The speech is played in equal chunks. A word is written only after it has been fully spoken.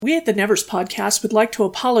We at the Nevers Podcast would like to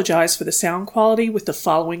apologize for the sound quality with the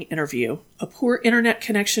following interview. A poor internet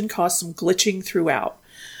connection caused some glitching throughout.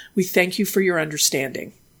 We thank you for your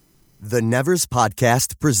understanding. The Nevers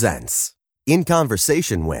Podcast presents In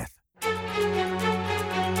Conversation With.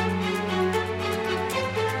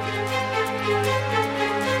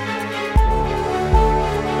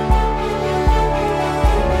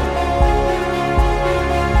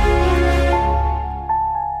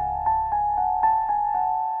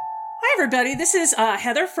 Everybody, this is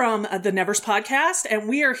Heather from the Nevers Podcast, and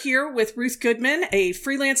we are here with Ruth Goodman, a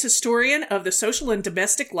freelance historian of the social and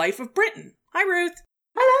domestic life of Britain. Hi, Ruth.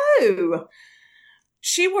 Hello.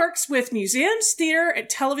 She works with museums, theater, and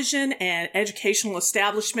television, and educational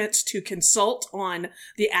establishments to consult on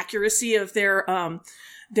the accuracy of their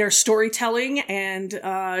storytelling,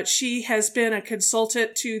 and she has been a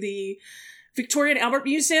consultant to the Victoria and Albert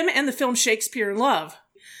Museum and the film Shakespeare in Love.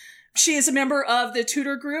 She is a member of the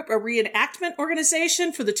Tudor Group, a reenactment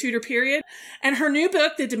organization for the Tudor period, and her new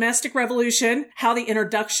book, The Domestic Revolution, How the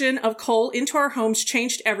Introduction of Coal into Our Homes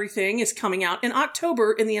Changed Everything, is coming out in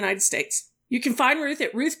October in the United States. You can find Ruth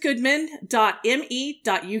at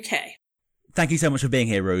ruthgoodman.me.uk. Thank you so much for being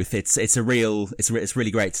here, Ruth. It's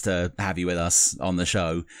really great to have you with us on the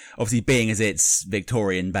show. Obviously, being as it's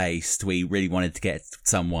Victorian based, we really wanted to get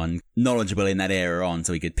someone knowledgeable in that era on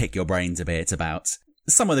so we could pick your brains a bit about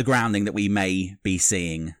some of the grounding that we may be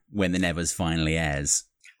seeing when the Nevers finally airs.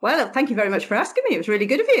 Well, thank you very much for asking me. It was really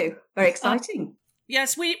good of you. Very exciting.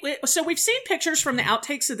 Yes, so we've seen pictures from the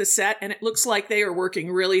outtakes of the set, and it looks like they are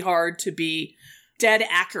working really hard to be dead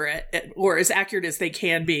accurate, or as accurate as they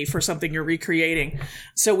can be for something you're recreating.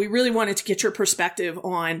 So we really wanted to get your perspective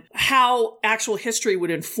on how actual history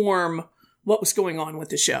would inform what was going on with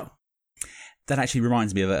the show. That actually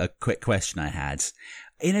reminds me of a quick question I had.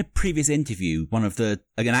 In a previous interview,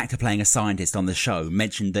 an actor playing a scientist on the show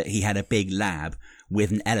mentioned that he had a big lab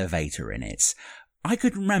with an elevator in it. I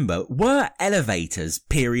couldn't remember, were elevators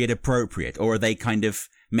period appropriate, or are they kind of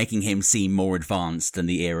making him seem more advanced than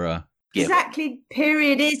the era? Exactly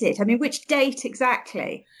period is it? I mean, which date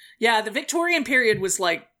exactly? Yeah, the Victorian period was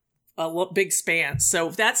like a big span. So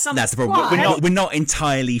if that's something... That's the problem. We're not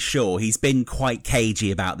entirely sure. He's been quite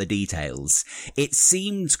cagey about the details. It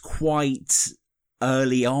seemed quite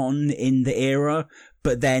early on in the era,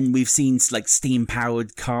 but then we've seen like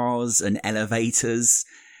steam-powered cars and elevators.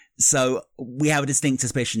 So we have a distinct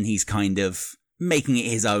suspicion he's kind of making it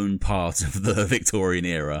his own part of the Victorian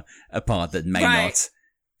era, a part that may not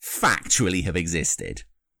factually have existed.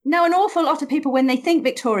 No, an awful lot of people, when they think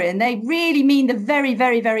Victorian, they really mean the very,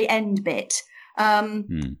 very, very end bit.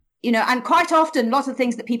 You know, and quite often, lots of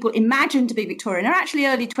things that people imagine to be Victorian are actually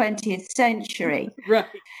early 20th century. Right.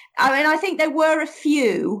 I mean, I think there were a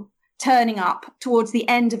few turning up towards the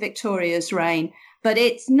end of Victoria's reign, but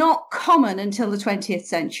it's not common until the 20th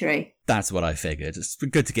century. That's what I figured. It's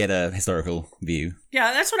good to get a historical view.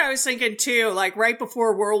 Yeah, that's what I was thinking too. Like right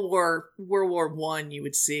before World War I, you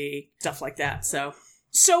would see stuff like that.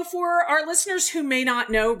 So for our listeners who may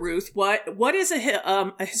not know, Ruth, what is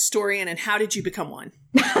a historian, and how did you become one?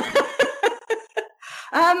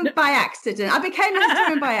 By accident. I became a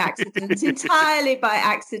historian by accident, entirely by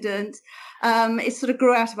accident. It sort of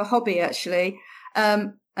grew out of a hobby, actually.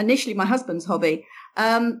 Initially my husband's hobby.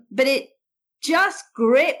 But it just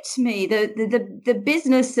gripped me, the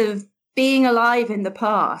business of being alive in the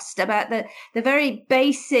past, about the very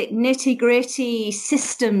basic nitty gritty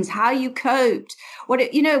systems, how you coped,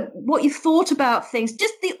 what you thought about things,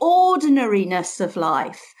 just the ordinariness of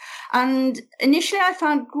life. And initially I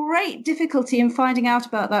found great difficulty in finding out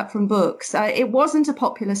about that from books. It wasn't a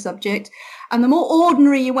popular subject. And the more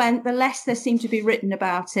ordinary you went, the less there seemed to be written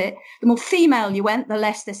about it. The more female you went, the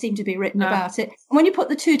less there seemed to be written about it. And when you put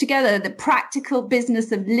the two together, the practical business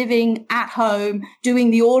of living at home, doing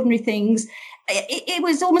the ordinary things, it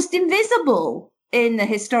was almost invisible in the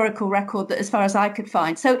historical record, that as far as I could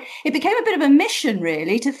find. So it became a bit of a mission,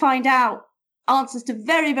 really, to find out answers to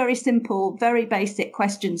very, very simple, very basic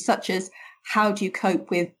questions, such as how do you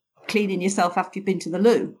cope with cleaning yourself after you've been to the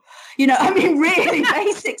loo? You know, I mean, really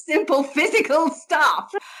basic, simple physical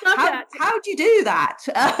stuff. How do you do that?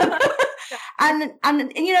 And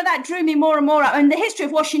you know, that drew me more and more up. And the history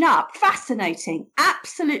of washing up, fascinating,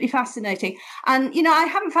 absolutely fascinating. And, you know, I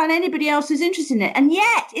haven't found anybody else who's interested in it. And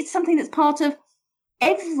yet it's something that's part of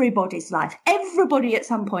everybody's life. Everybody at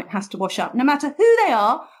some point has to wash up, no matter who they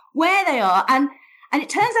are, where they are. And it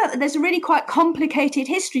turns out that there's a really quite complicated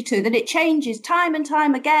history to that. It changes time and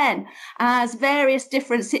time again as various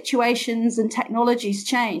different situations and technologies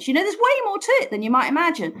change. You know, there's way more to it than you might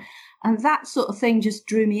imagine. And that sort of thing just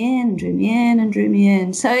drew me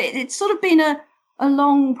in. So it's sort of been a a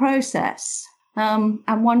long process,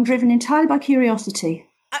 and one driven entirely by curiosity.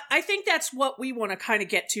 I think that's what we want to kind of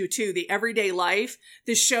get to, too, the everyday life.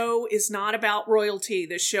 The show is not about royalty.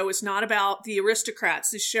 The show is not about the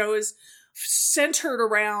aristocrats. The show is centered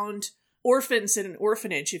around orphans in an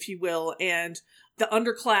orphanage, if you will, and the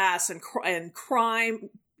underclass and crime,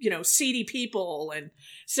 seedy people. And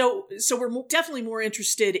so we're definitely more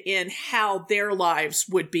interested in how their lives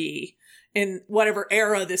would be in whatever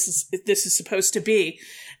era this is supposed to be.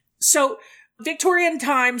 So Victorian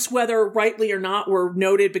times, whether rightly or not, were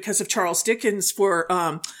noted because of Charles Dickens for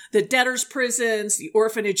the debtors' prisons, the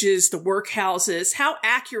orphanages, the workhouses. How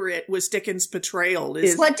accurate was Dickens' portrayal?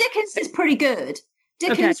 Well, Dickens is pretty good.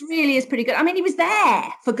 Dickens really is pretty good. I mean, he was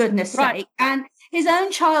there, for goodness sake. And his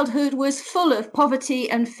own childhood was full of poverty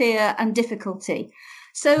and fear and difficulty.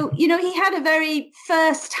 So, he had a very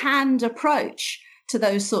first-hand approach to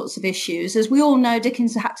those sorts of issues. As we all know,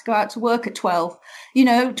 Dickens had to go out to work at 12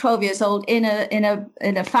 years old in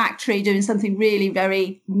a factory doing something really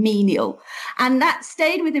very menial. And that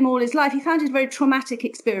stayed with him all his life. He found it a very traumatic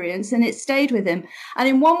experience and it stayed with him. And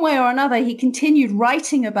in one way or another, he continued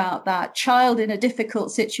writing about that child in a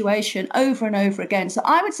difficult situation over and over again. So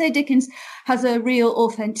I would say Dickens has a real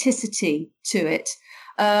authenticity to it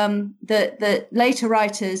that later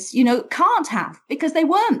writers, can't have because they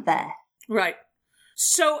weren't there. Right.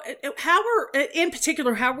 So how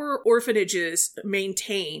were orphanages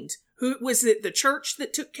maintained? Who was it? The church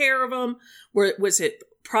that took care of them? Was it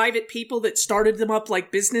private people that started them up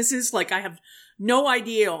like businesses? Like, I have no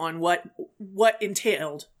idea on what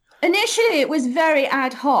entailed. Initially, it was very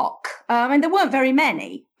ad hoc. And there weren't very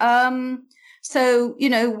many. So,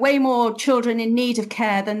 way more children in need of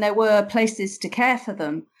care than there were places to care for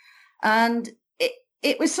them. And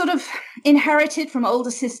it was sort of inherited from older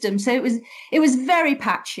systems. So it was very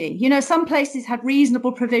patchy. Some places had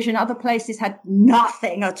reasonable provision, other places had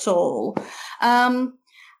nothing at all. And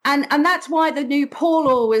that's why the new Poor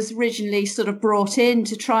Law was originally sort of brought in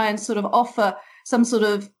to try and sort of offer some sort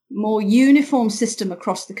of more uniform system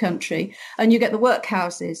across the country. And you get the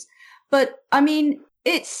workhouses. But I mean,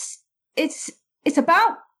 it's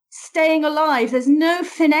about staying alive. There's no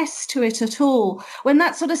finesse to it at all. When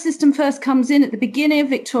that sort of system first comes in at the beginning of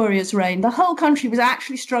Victoria's reign, the whole country was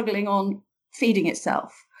actually struggling on feeding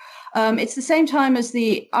itself. It's the same time as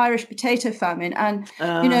the Irish potato famine. And,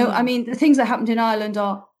 the things that happened in Ireland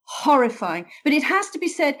are horrifying. But it has to be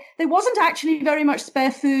said, there wasn't actually very much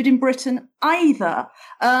spare food in Britain either.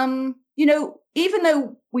 Even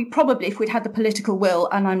though we probably, if we'd had the political will,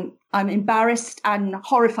 and I'm embarrassed and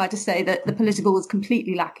horrified to say that the political was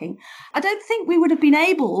completely lacking, I don't think we would have been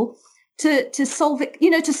able to solve it,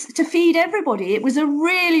 to feed everybody. It was a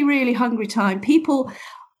really, really hungry time. People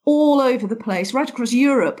all over the place, right across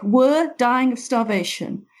Europe, were dying of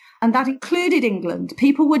starvation. And that included England.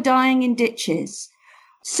 People were dying in ditches.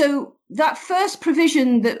 So that first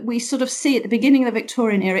provision that we sort of see at the beginning of the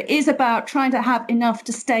Victorian era is about trying to have enough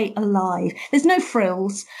to stay alive. There's no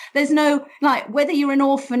frills. There's no, whether you're an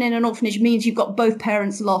orphan in an orphanage means you've got both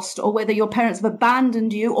parents lost, or whether your parents have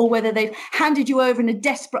abandoned you, or whether they've handed you over in a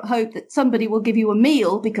desperate hope that somebody will give you a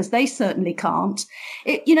meal, because they certainly can't.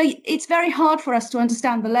 It's very hard for us to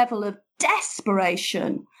understand the level of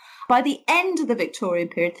desperation. By the end of the Victorian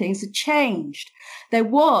period, things had changed. There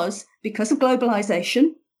was, because of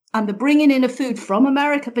globalization and the bringing in of food from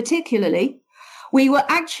America particularly, we were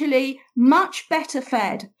actually much better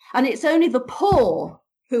fed. And it's only the poor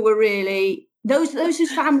who were really, those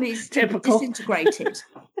whose families disintegrated.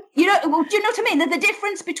 Do you know what I mean? The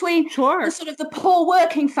difference between the sort of the poor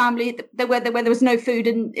working family where there was no food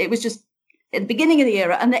and it was just at the beginning of the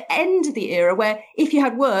era and the end of the era where if you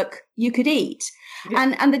had work, you could eat.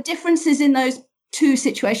 Yeah. And the differences in those two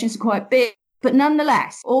situations are quite big. But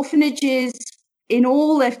nonetheless, orphanages in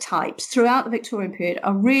all their types throughout the Victorian period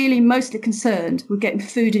are really mostly concerned with getting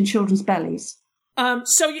food in children's bellies.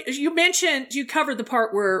 So you mentioned, you covered the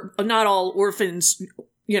part where not all orphans,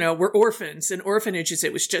 were orphans and orphanages.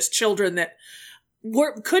 It was just children that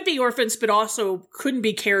could be orphans, but also couldn't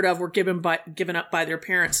be cared of or given up by their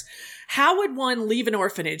parents. How would one leave an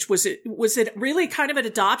orphanage? Was it really kind of an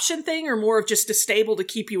adoption thing, or more of just a stable to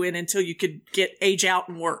keep you in until you could age out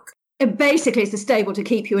and work? Basically, it's a stable to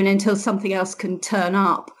keep you in until something else can turn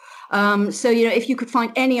up. So, if you could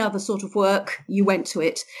find any other sort of work, you went to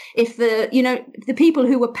it. If the people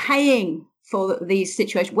who were paying for these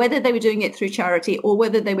situations, whether they were doing it through charity or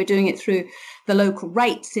whether they were doing it through the local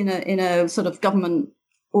rates in a sort of government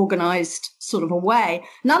organized sort of a way,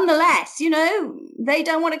 nonetheless, they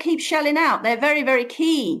don't want to keep shelling out. They're very, very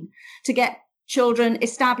keen to get children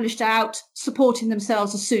established out, supporting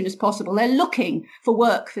themselves as soon as possible. They're looking for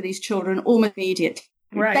work for these children almost immediately.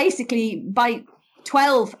 Right. Basically, by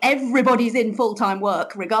 12, everybody's in full-time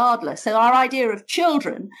work regardless. So our idea of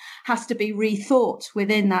children has to be rethought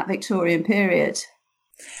within that Victorian period.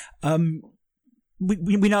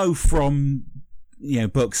 We know from,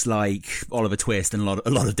 books like Oliver Twist and a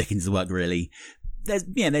lot of Dickens' work really,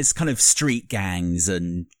 there's kind of street gangs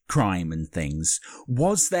and crime and things.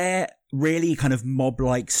 Was there really kind of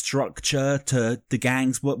mob-like structure to the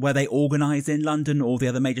gangs? Were they organised in London or the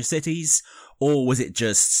other major cities? Or was it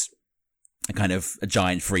just a kind of a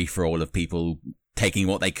giant free-for-all of people taking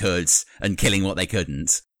what they could and killing what they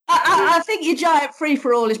couldn't? I think your giant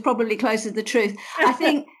free-for-all is probably closer to the truth. I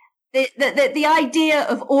think the idea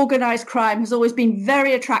of organised crime has always been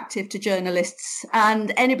very attractive to journalists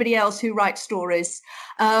and anybody else who writes stories.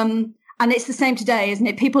 And it's the same today, isn't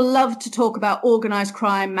it? People love to talk about organised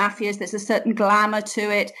crime, mafias. There's a certain glamour to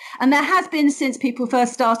it. And there has been since people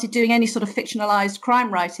first started doing any sort of fictionalised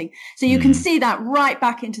crime writing. So you can see that right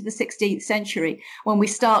back into the 16th century when we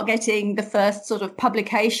start getting the first sort of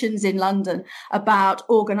publications in London about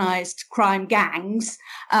organised crime gangs.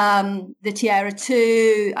 The Tierra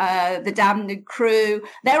Two, the Damned Crew.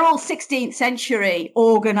 They're all 16th century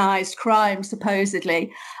organised crime,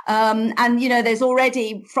 supposedly. And, there's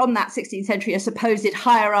already from that 16th century a supposed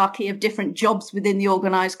hierarchy of different jobs within the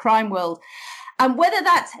organised crime world. And whether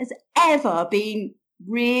that has ever been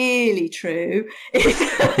really true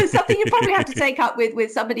is something you probably have to take up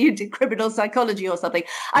with somebody who did criminal psychology or something.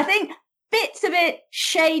 I think bits of it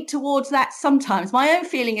shade towards that sometimes. My own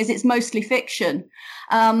feeling is it's mostly fiction,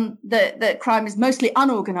 that crime is mostly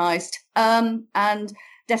unorganised and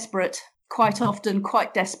desperate, quite often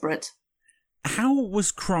quite desperate. How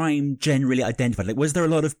was crime generally identified? Like, was there a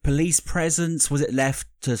lot of police presence? Was it left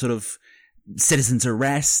to sort of citizens'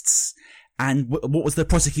 arrests? And what was the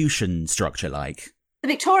prosecution structure like? The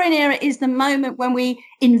Victorian era is the moment when we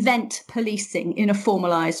invent policing in a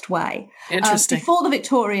formalised way. Interesting. Before the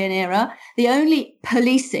Victorian era, the only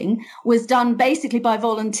policing was done basically by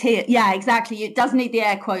volunteer. Yeah, exactly. It does need the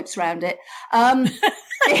air quotes around it.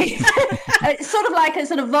 It's sort of like a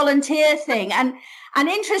sort of volunteer thing. And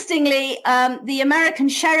interestingly, the American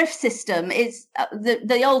sheriff system is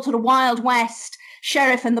the old sort of Wild West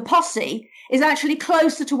sheriff and the posse is actually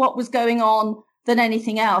closer to what was going on than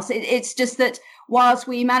anything else. It's just that whilst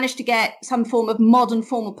we managed to get some form of modern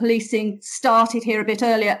formal policing started here a bit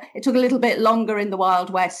earlier, it took a little bit longer in the Wild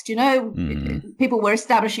West. People were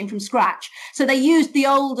establishing from scratch. So they used the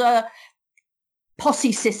older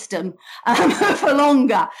posse system for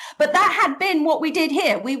longer. But that had been what we did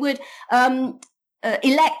here. We would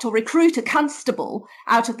elect or recruit a constable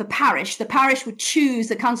out of the parish. The parish would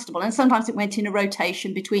choose a constable, and sometimes it went in a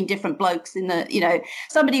rotation between different blokes in the,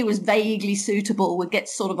 somebody who was vaguely suitable would get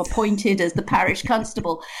sort of appointed as the parish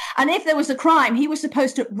constable. And if there was a crime, he was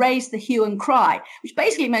supposed to raise the hue and cry, which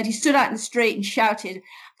basically meant he stood out in the street and shouted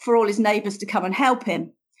for all his neighbours to come and help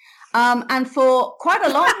him. And for quite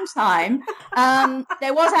a long time,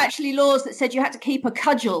 there was actually laws that said you had to keep a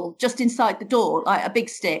cudgel just inside the door, like a big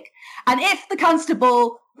stick. And if the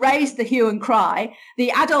constable raised the hue and cry, the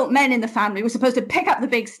adult men in the family were supposed to pick up the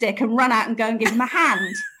big stick and run out and go and give him a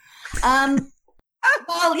hand.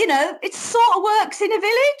 Well, it sort of works in a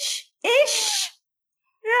village-ish.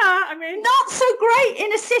 Yeah, I mean... Not so great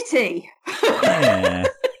in a city. Yeah.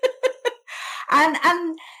 And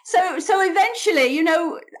so eventually,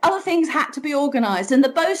 other things had to be organised. And the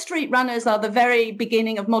Bow Street Runners are the very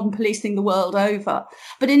beginning of modern policing the world over.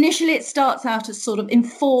 But initially it starts out as sort of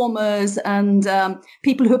informers and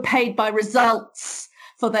people who are paid by results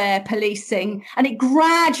for their policing. And it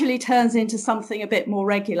gradually turns into something a bit more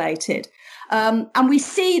regulated. And we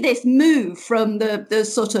see this move from the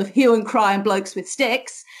sort of hue and cry and blokes with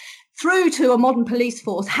sticks through to a modern police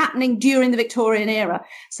force happening during the Victorian era.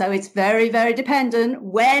 So it's very, very dependent.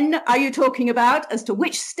 When are you talking about as to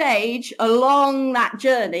which stage along that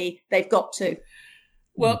journey they've got to?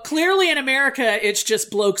 Well, clearly in America, it's just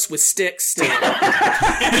blokes with sticks still.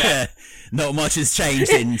 Yeah. Not much has changed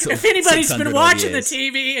in sort of If anybody's been watching the years.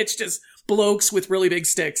 TV, it's just blokes with really big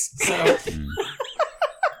sticks. So.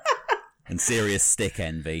 And serious stick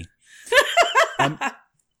envy.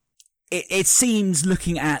 It seems,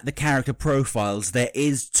 looking at the character profiles, there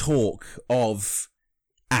is talk of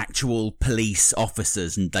actual police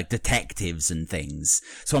officers and like detectives and things.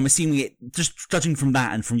 So I'm assuming it, just judging from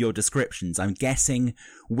that and from your descriptions, I'm guessing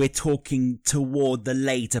we're talking toward the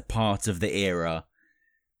later part of the era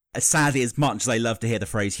Sadly, as much as I love to hear the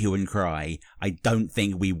phrase hue and cry, I don't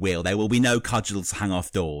think we will. There will be no cudgels hung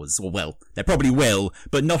off doors. Well, there probably will,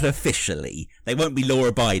 but not officially. They won't be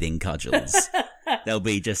law-abiding cudgels. They'll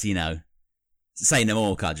be just, say no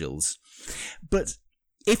more cudgels. But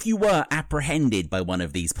if you were apprehended by one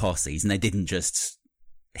of these posses and they didn't just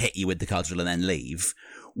hit you with the cudgel and then leave,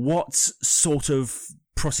 what sort of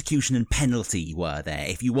prosecution and penalty were there?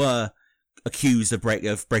 If you were accused of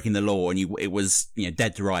breaking the law and it was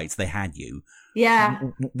dead to rights, they had you. Yeah.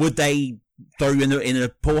 Would they throw you in a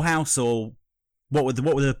poorhouse, or what would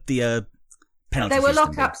the penalty? There were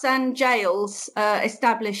system lockups and jails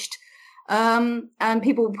established, and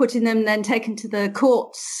people were put in them, then taken to the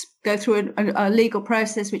courts, go through a legal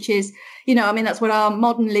process, which is, that's what our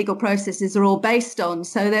modern legal processes are all based on.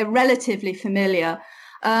 So they're relatively familiar.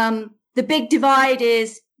 The big divide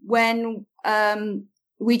is when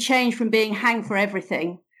we change from being hanged for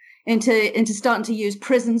everything into starting to use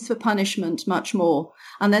prisons for punishment much more.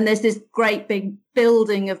 And then there's this great big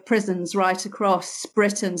building of prisons right across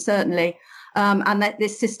Britain, certainly. And that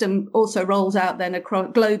this system also rolls out then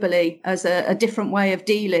globally as a different way of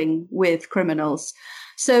dealing with criminals.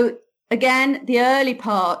 So again, the early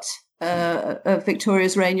part of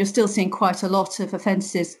Victoria's reign, you're still seeing quite a lot of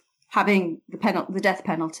offences having the death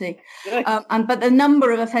penalty. But the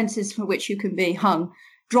number of offences for which you can be hung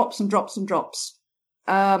drops and drops and drops,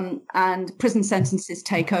 and prison sentences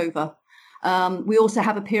take over. We also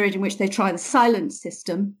have a period in which they try the silent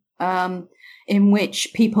system, in which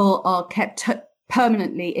people are kept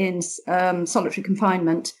permanently in solitary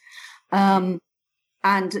confinement, and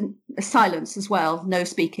silence as well, no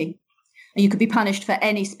speaking. And you could be punished for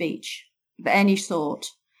any speech of any sort.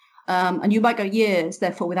 And you might go years,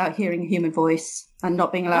 therefore, without hearing a human voice and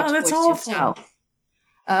not being allowed to voice yourself.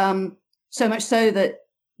 So much so that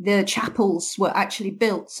the chapels were actually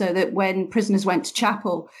built so that when prisoners went to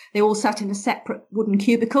chapel, they all sat in a separate wooden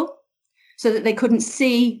cubicle so that they couldn't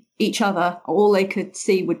see each other. All they could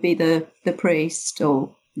see would be the priest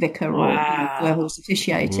or vicar or whoever was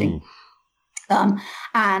officiating.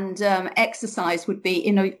 And exercise would be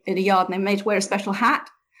in a yard, and they made to wear a special hat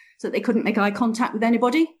so that they couldn't make eye contact with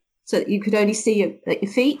anybody, so that you could only see your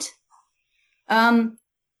feet.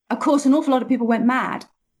 Of course, an awful lot of people went mad.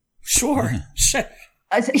 Sure.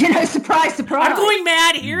 Surprise, surprise. I'm going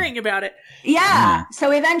mad hearing about it. Yeah.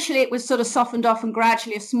 So eventually it was sort of softened off, and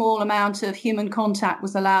gradually a small amount of human contact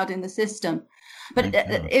was allowed in the system. But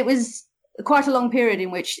it was quite a long period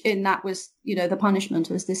in that was, the punishment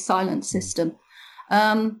was this silent system.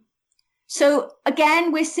 So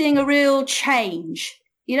again, we're seeing a real change.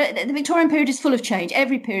 The Victorian period is full of change.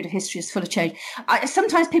 Every period of history is full of change.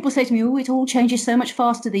 Sometimes people say to me, it all changes so much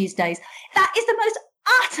faster these days. That is the most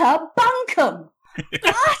utter bunkum.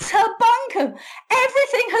 Utter bunkum.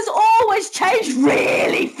 Everything has always changed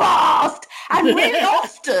really fast and really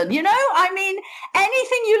often,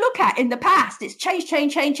 anything you look at in the past, it's change.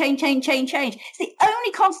 It's the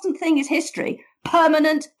only constant thing is history.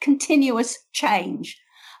 Permanent, continuous change.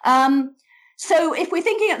 So if we're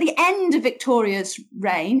thinking at the end of Victoria's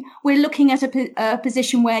reign, we're looking at a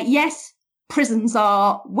position where, yes, prisons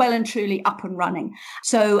are well and truly up and running.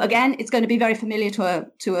 So again, it's going to be very familiar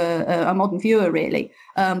to a modern viewer, really.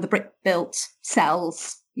 The brick-built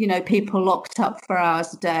cells, people locked up for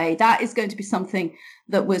hours a day. That is going to be something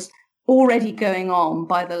that was already going on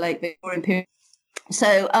by the late Victorian period.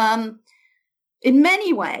 So in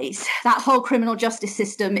many ways, that whole criminal justice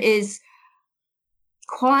system is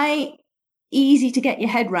quite easy to get your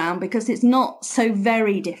head round because it's not so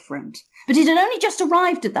very different. But it had only just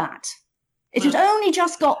arrived at that. It had only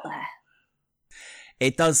just got there.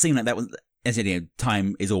 It does seem like that was, as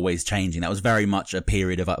time is always changing. That was very much a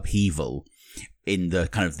period of upheaval in the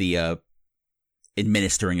kind of the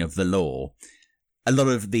administering of the law. A lot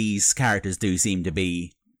of these characters do seem to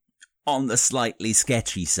be on the slightly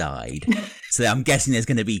sketchy side. So I'm guessing there's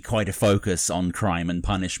going to be quite a focus on crime and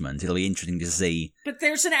punishment. It'll be interesting to see. But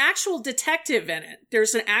there's an actual detective in it.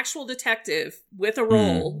 There's an actual detective with a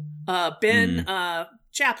role, Ben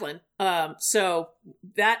Chaplin. So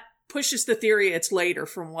that pushes the theory it's later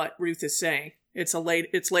from what Ruth is saying. It's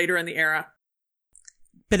later in the era.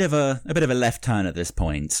 Bit of a left turn at this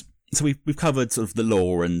point. So we've covered sort of the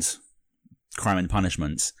law and crime and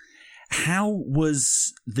punishment. How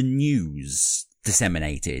was the news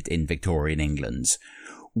disseminated in Victorian England?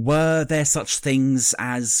 Were there such things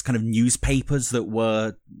as kind of newspapers that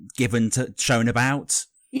were shown about?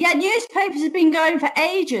 Yeah, newspapers had been going for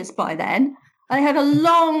ages by then. They had a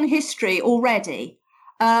long history already.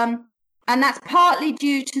 And that's partly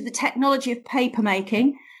due to the technology of paper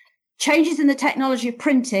making, changes in the technology of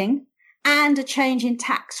printing, and a change in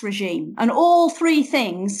tax regime. And all three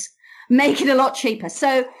things make it a lot cheaper.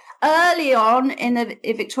 So early on in the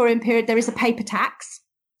Victorian period, there is a paper tax.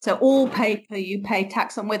 So all paper you pay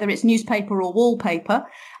tax on, whether it's newspaper or wallpaper.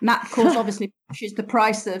 And that, of course, obviously pushes the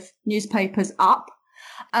price of newspapers up.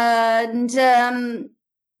 And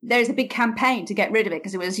there's a big campaign to get rid of it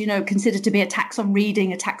because it was, considered to be a tax on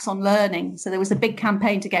reading, a tax on learning. So there was a big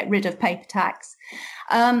campaign to get rid of paper tax.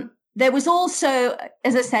 There was also,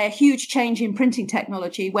 as I say, a huge change in printing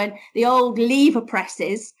technology when the old lever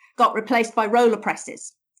presses got replaced by roller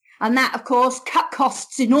presses. And that, of course, cut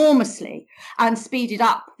costs enormously and speeded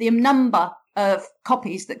up the number of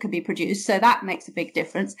copies that could be produced. So that makes a big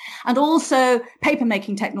difference. And also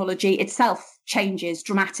paper-making technology itself changes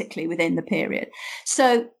dramatically within the period.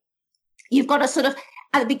 So you've got a sort of,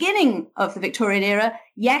 at the beginning of the Victorian era,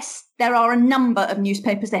 yes, there are a number of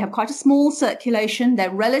newspapers. They have quite a small circulation.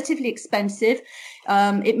 They're relatively expensive.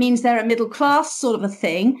 It means they're a middle class sort of a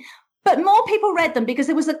thing. But more people read them because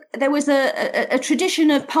there was a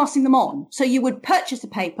tradition of passing them on. So you would purchase a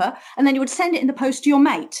paper and then you would send it in the post to your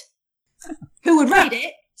mate, who would read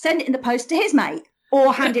it, send it in the post to his mate,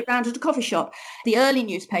 or hand it round at a coffee shop. The early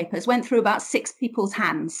newspapers went through about 6 people's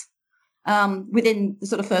hands within the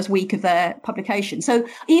sort of first week of their publication. So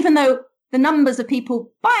even though the numbers of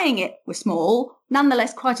people buying it were small,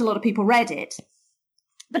 nonetheless, quite a lot of people read it.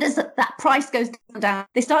 But as that price goes down,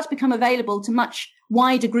 they start to become available to much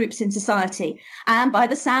wider groups in society. And by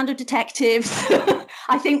the sound of detectives,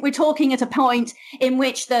 I think we're talking at a point in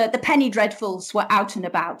which the penny dreadfuls were out and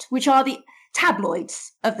about, which are the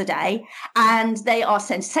tabloids of the day. And they are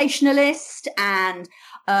sensationalist and,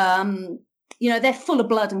 they're full of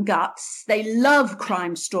blood and guts. They love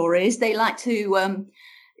crime stories. They like to,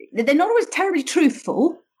 they're not always terribly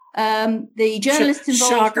truthful. The journalists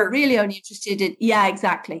involved were really only interested in,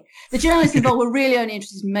 exactly. The journalists involved were really only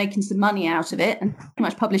interested in making some money out of it and pretty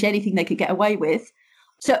much publish anything they could get away with.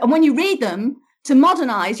 So, and when you read them, to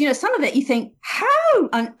modernize, some of it you think, how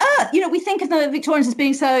on earth, we think of the Victorians as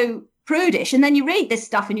being so prudish, and then you read this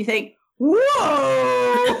stuff and you think,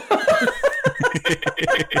 whoa,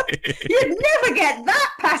 you'd never get that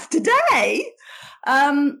past today.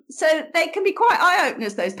 So they can be quite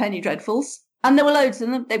eye-openers, those penny dreadfuls. And there were loads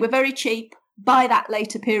of them. They were very cheap. By that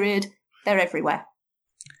later period, they're everywhere.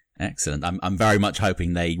 Excellent. I'm very much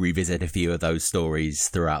hoping they revisit a few of those stories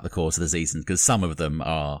throughout the course of the season, because some of them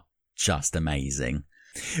are just amazing.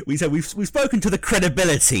 We've spoken to the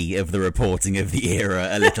credibility of the reporting of the era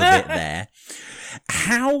a little bit there.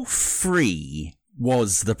 How free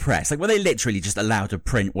was the press? Like, were they literally just allowed to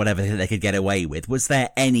print whatever they could get away with? Was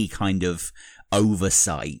there any kind of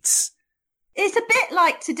oversight? It's a bit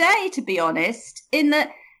like today, to be honest, in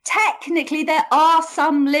that technically there are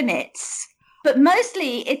some limits, but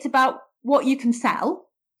mostly it's about what you can sell.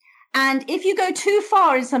 And if you go too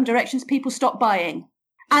far in some directions, people stop buying.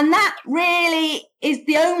 And that really is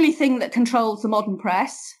the only thing that controls the modern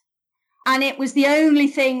press. And it was the only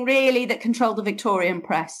thing really that controlled the Victorian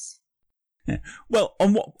press. Yeah. Well,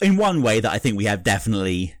 in one way that I think we have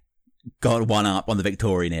definitely got one up on the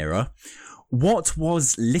Victorian era. What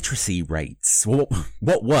was literacy rates? What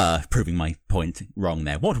were, proving my point wrong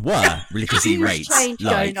there, what were literacy rates change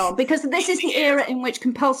like? Going on, because this is the era in which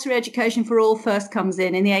compulsory education for all first comes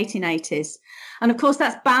in the 1880s. And of course,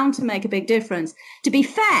 that's bound to make a big difference. To be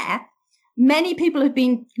fair, many people have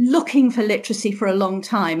been looking for literacy for a long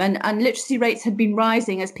time, and literacy rates had been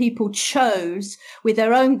rising as people chose, with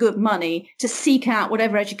their own good money, to seek out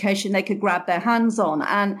whatever education they could grab their hands on.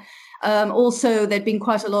 And also, there'd been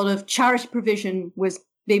quite a lot of charity provision was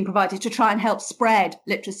being provided to try and help spread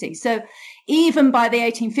literacy. So even by the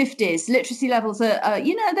 1850s, literacy levels are,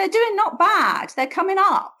 they're doing not bad. They're coming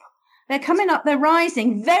up. They're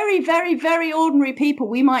rising. Very, very, very ordinary people.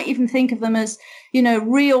 We might even think of them as,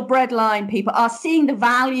 real breadline people are seeing the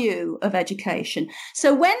value of education.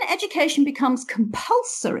 So when education becomes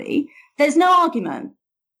compulsory, there's no argument.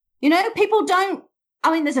 People don't.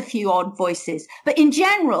 I mean, there's a few odd voices, but in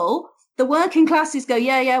general, the working classes go,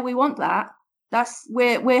 yeah, we want that.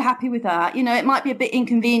 We're happy with that. It might be a bit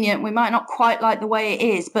inconvenient. We might not quite like the way it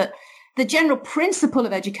is, but the general principle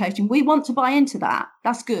of education, we want to buy into that.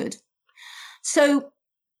 That's good. So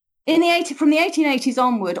from the 1880s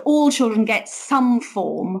onward, all children get some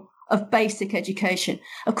form of basic education.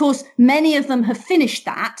 Of course, many of them have finished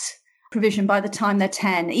that provision by the time they're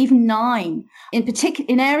 10, even 9,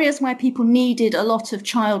 in areas where people needed a lot of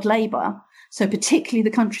child labour. So particularly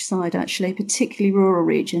the countryside, actually, particularly rural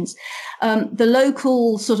regions. The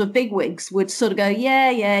local sort of bigwigs would sort of go,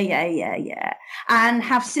 yeah, and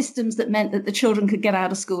have systems that meant that the children could get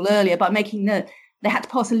out of school earlier by making the They had to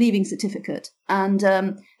pass a leaving certificate,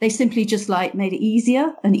 and they simply just like made it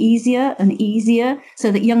easier and easier and easier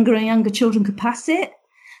so that younger and younger children could pass it.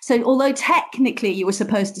 So although technically you were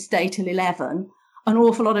supposed to stay till 11, an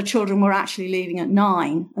awful lot of children were actually leaving at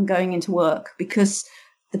 9 and going into work because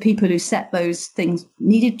the people who set those things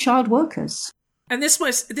needed child workers. And this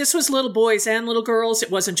was little boys and little girls.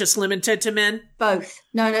 It wasn't just limited to men. Both.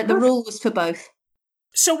 No, the rule was for both.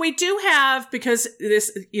 So we do have, because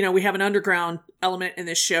this, we have an underground element in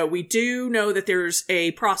this show. We do know that there's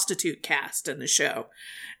a prostitute cast in the show.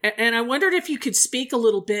 And I wondered if you could speak a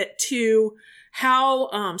little bit to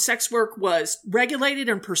how sex work was regulated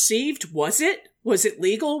and perceived. Was it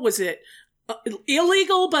legal? Was it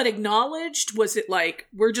illegal but acknowledged? Was it like,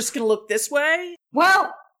 we're just going to look this way?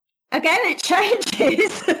 Well, again, it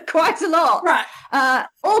changes quite a lot. Right.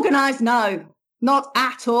 Organised, no, not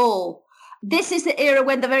at all. This is the era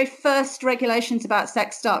when the very first regulations about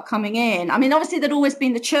sex start coming in. I mean, obviously, there'd always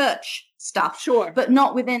been the church stuff, sure, but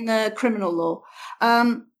not within the criminal law.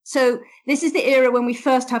 So this is the era when we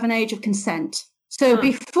first have an age of consent. So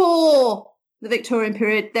before the Victorian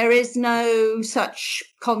period, there is no such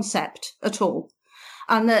concept at all.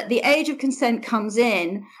 And the age of consent comes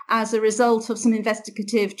in as a result of some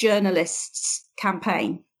investigative journalists'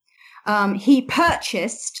 campaign. He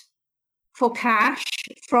purchased for cash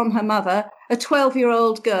from her mother a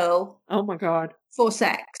 12-year-old girl. Oh my God. For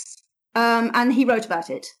sex. And he wrote about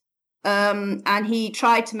it. And he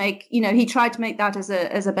tried to make that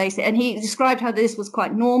as a basis. And he described how this was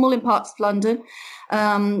quite normal in parts of London,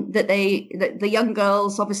 that the young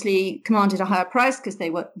girls obviously commanded a higher price because they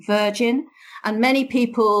were virgin. And many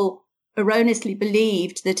people erroneously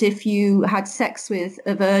believed that if you had sex with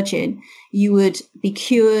a virgin, you would be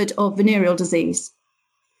cured of venereal disease.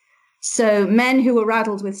 So men who were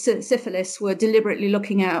raddled with syphilis were deliberately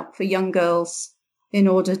looking out for young girls in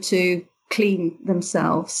order to clean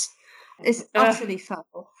themselves. It's utterly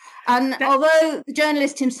foul. And although the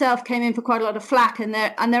journalist himself came in for quite a lot of flack, and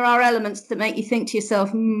there are elements that make you think to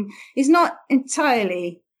yourself, he's not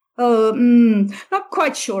entirely, not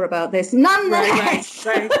quite sure about this. Nonetheless,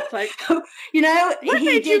 right. what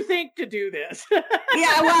made you think to do this?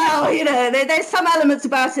 Yeah, well, there's some elements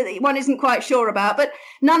about it that one isn't quite sure about, but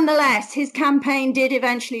nonetheless, his campaign did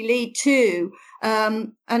eventually lead to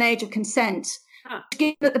an age of consent.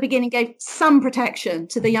 Which at the beginning gave some protection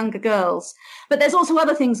to the younger girls. But there's also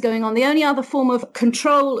other things going on. The only other form of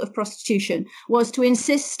control of prostitution was to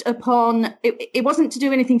insist upon, it wasn't to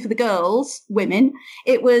do anything for the girls, women,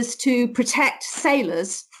 it was to protect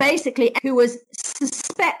sailors, basically, who was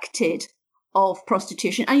suspected of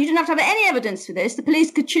prostitution. And you didn't have to have any evidence for this. The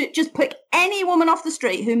police could just pick any woman off the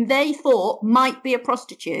street whom they thought might be a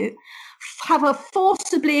prostitute, have her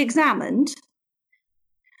forcibly examined.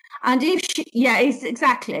 And if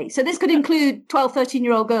exactly. So this could include 12,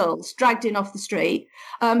 13-year-old girls dragged in off the street,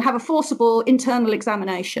 have a forcible internal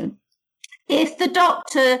examination. If the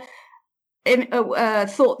doctor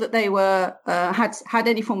thought that they were had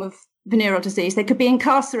any form of venereal disease, they could be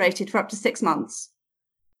incarcerated for up to 6 months.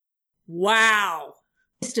 Wow.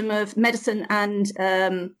 System of medicine and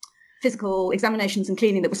physical examinations and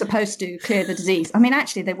cleaning that was supposed to clear the disease. I mean,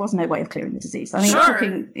 actually, there was no way of clearing the disease. I mean, sure. We're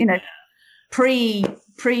talking,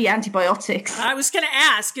 pre-antibiotics. I was going to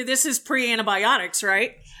ask, this is pre-antibiotics,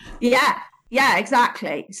 right? Yeah,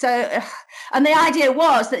 exactly. So, and the idea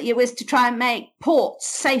was that it was to try and make ports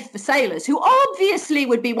safe for sailors who obviously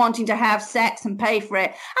would be wanting to have sex and pay for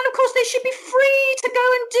it. And of course, they should be free to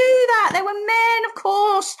go and do that. They were men, of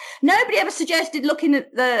course. Nobody ever suggested looking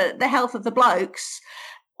at the health of the blokes.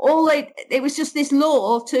 It was just this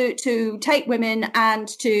law to take women and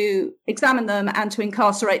to examine them and to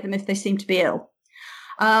incarcerate them if they seemed to be ill.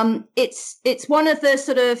 It's one of the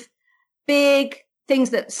sort of big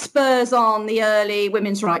things that spurs on the early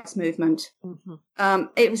women's rights movement. Mm-hmm.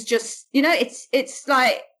 It was just, it's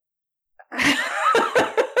like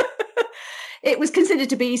it was considered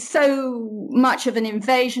to be so much of an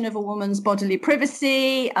invasion of a woman's bodily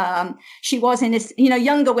privacy. She was in this,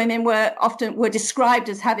 younger women were described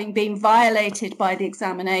as having been violated by the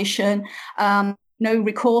examination. No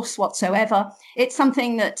recourse whatsoever. It's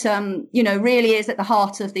something that, really is at the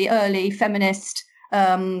heart of the early feminist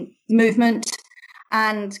movement.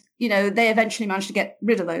 And, they eventually managed to get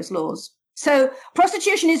rid of those laws. So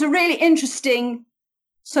prostitution is a really interesting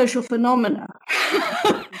social phenomena.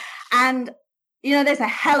 And, there's a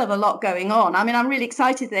hell of a lot going on. I mean, I'm really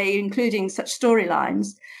excited they're including such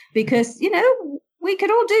storylines because, we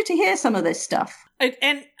could all do to hear some of this stuff.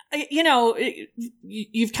 And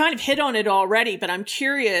you've kind of hit on it already, but I'm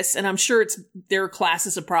curious, and I'm sure there are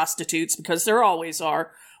classes of prostitutes because there always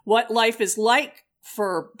are, what life is like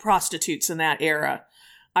for prostitutes in that era.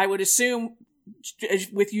 I would assume,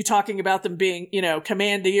 with you talking about them being,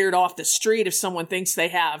 commandeered off the street, if someone thinks they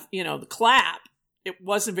have, the clap, it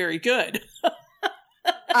wasn't very good.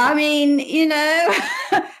 I mean,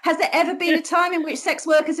 has there ever been a time in which sex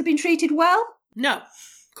workers have been treated well? No,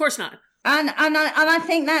 of course not. And I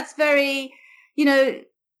think that's very,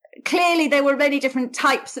 clearly there were many different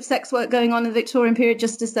types of sex work going on in the Victorian period,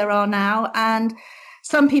 just as there are now. And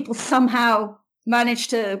some people somehow manage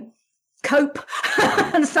to cope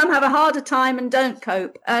and some have a harder time and don't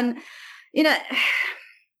cope. And,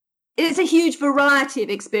 it's a huge variety of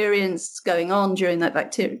experience going on during that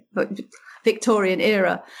Victorian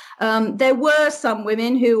era. There were some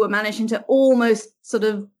women who were managing to almost sort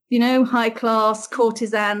of, high-class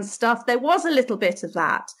courtesan stuff. There was a little bit of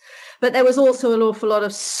that. But there was also an awful lot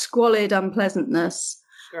of squalid unpleasantness.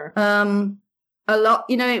 Sure. A lot,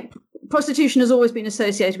 prostitution has always been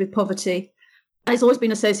associated with poverty. It's always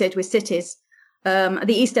been associated with cities. At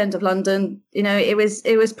the East End of London, it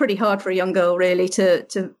was pretty hard for a young girl really to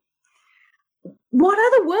what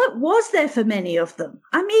other work was there for many of them?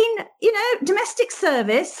 I mean, domestic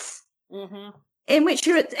service, in which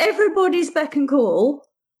you're at everybody's beck and call,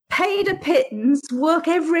 paid a pittance, work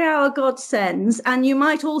every hour God sends, and you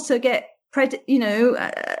might also get,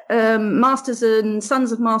 masters and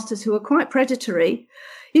sons of masters who are quite predatory.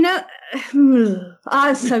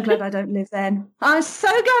 I'm so glad I don't live then. I'm so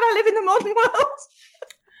glad I live in the modern world.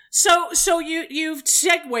 So you've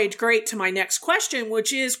segued great to my next question,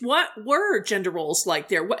 which is, what were gender roles like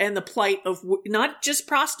there, and the plight of not just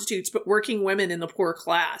prostitutes but working women in the poor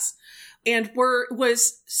class? And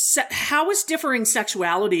how was differing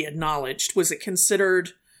sexuality acknowledged? Was it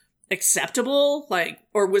considered acceptable,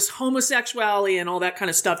 or was homosexuality and all that kind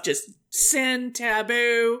of stuff just sin,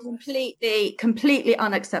 taboo? Completely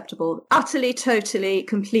unacceptable. Utterly, totally,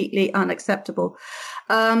 completely unacceptable.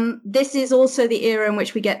 This is also the era in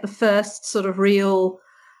which we get the first sort of real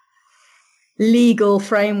legal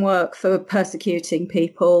framework for persecuting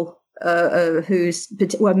people who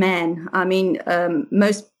were men. I mean,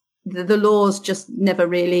 the laws just never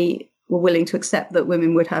really were willing to accept that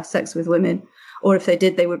women would have sex with women, or if they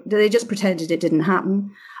did, they just pretended it didn't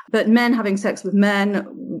happen. But men having sex with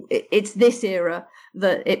men, it's this era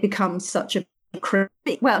that it becomes such a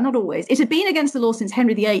well, not always. It had been against the law since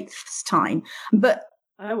Henry VIII's time, but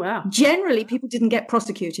oh wow! Generally, people didn't get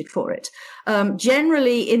prosecuted for it.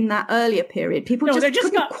 Generally, in that earlier period, people just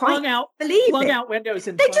couldn't quite believe it. Flung out windows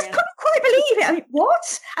and they just couldn't quite believe it. I mean,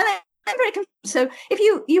 what? And then very so if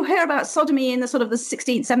you hear about sodomy in the sort of the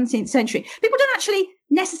 16th, 17th century, people don't actually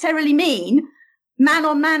necessarily mean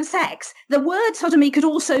man-on-man sex. The word sodomy could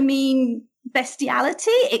also mean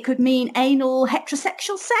bestiality. It could mean anal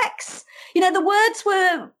heterosexual sex. The words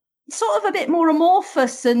were sort of a bit more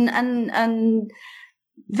amorphous and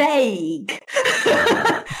vague.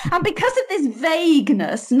 And because of this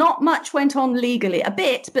vagueness, not much went on legally. A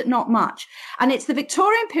bit, but not much. And it's the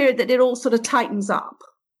Victorian period that it all sort of tightens up.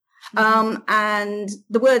 And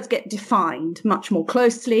the words get defined much more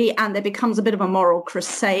closely, and there becomes a bit of a moral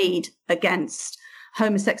crusade against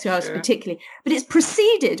homosexuality, sure, particularly. But it's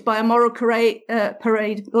preceded by a moral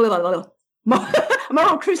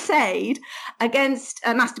moral crusade against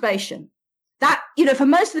masturbation. That, for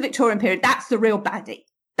most of the Victorian period, that's the real baddie.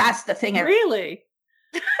 That's the thing. Really?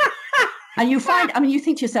 And you find, you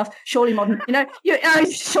think to yourself, surely modern,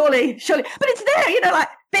 surely. But it's there, like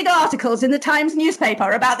big articles in the Times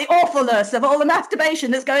newspaper about the awfulness of all the masturbation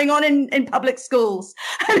that's going on in public schools.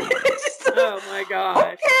 Oh my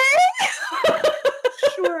gosh. Okay.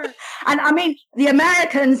 Sure. And the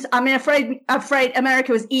Americans, afraid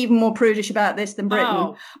America was even more prudish about this than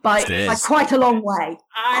Britain by quite a long way.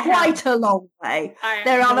 A long way.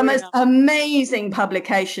 There are the most amazing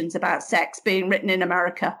publications about sex being written in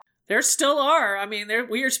America. There still are.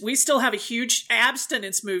 We still have a huge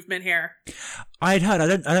abstinence movement here. I'd heard, I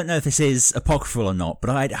don't know if this is apocryphal or not, but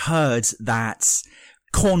I'd heard that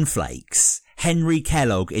cornflakes, Henry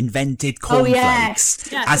Kellogg invented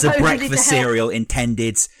cornflakes as a breakfast cereal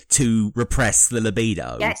intended to repress the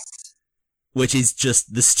libido. Yes. Which is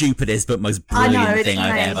just the stupidest but most brilliant thing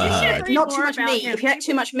I've ever heard. Not too much meat. If you had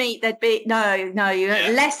too much meat, there'd be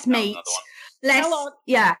less meat. Less,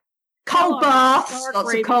 cold baths,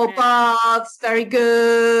 lots of cold baths, very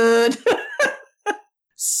good.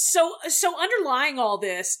 So underlying all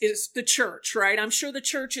this is the church, right? I'm sure the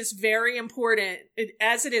church is very important,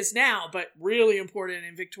 as it is now, but really important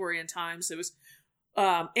in Victorian times. It was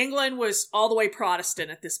England was all the way Protestant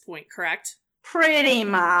at this point, correct? Pretty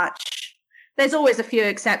much. There's always a few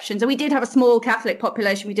exceptions. And we did have a small Catholic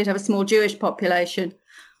population. We did have a small Jewish population.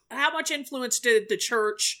 How much influence did the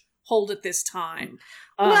church hold at this time?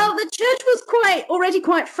 Well, the church was already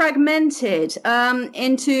quite fragmented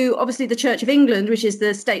into, obviously, the Church of England, which is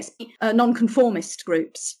the state's nonconformist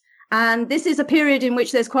groups. And this is a period in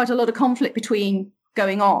which there's quite a lot of conflict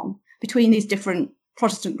going on between these different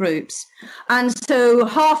Protestant groups. And so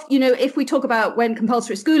if we talk about when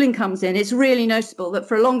compulsory schooling comes in, it's really noticeable that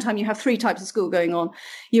for a long time you have three types of school going on.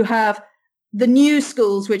 You have the new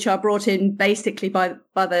schools, which are brought in basically by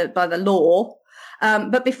the law.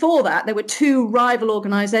 But before that, there were two rival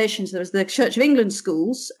organisations. There was the Church of England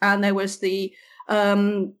schools and there was the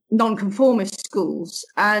nonconformist schools.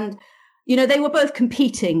 And, they were both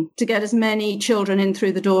competing to get as many children in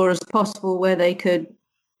through the door as possible where they could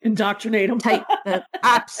indoctrinate them.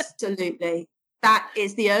 Absolutely. That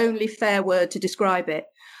is the only fair word to describe it.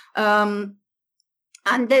 And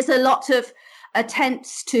there's a lot of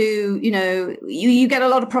attempts to, you get a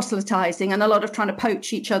lot of proselytizing and a lot of trying to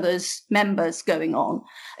poach each other's members going on.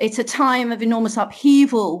 It's a time of enormous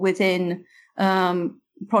upheaval within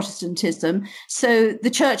Protestantism. So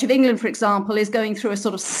the Church of England, for example, is going through a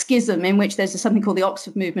sort of schism in which there's something called the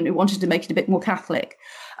Oxford Movement who wanted to make it a bit more Catholic.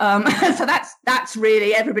 So that's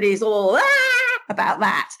really, everybody's all about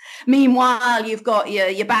that. Meanwhile, you've got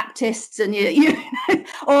your Baptists and you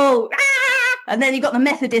all, and then you've got the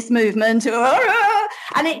Methodist movement,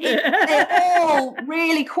 and they're all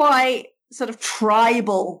really quite sort of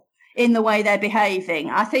tribal in the way they're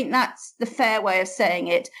behaving. I think that's the fair way of saying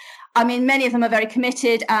it. I mean, many of them are very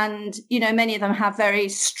committed and, many of them have very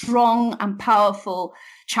strong and powerful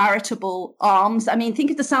charitable arms. I mean, think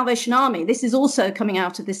of the Salvation Army. This is also coming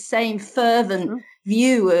out of this same fervent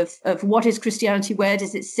view of what is Christianity, where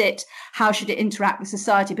does it sit, how should it interact with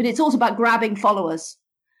society? But it's also about grabbing followers.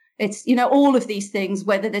 It's, all of these things,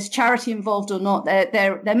 whether there's charity involved or not,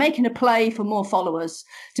 they're making a play for more followers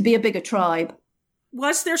to be a bigger tribe.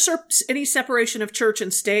 Was there any separation of church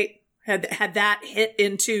and state? Had that hit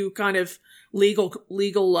into kind of legal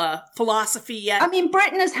philosophy yet? I mean,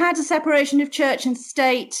 Britain has had a separation of church and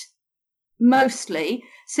state mostly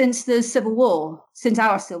since the Civil War, since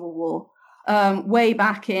our Civil War, way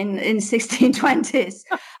back in 1620s,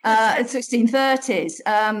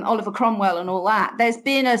 1630s, Oliver Cromwell and all that. There's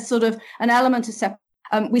been a sort of an element of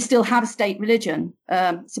separation. We still have a state religion.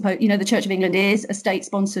 The Church of England is a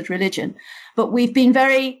state-sponsored religion, but we've been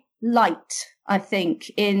very light, I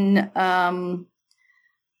think, in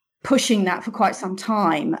pushing that for quite some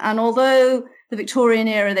time. And although the Victorian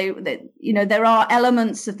era, there are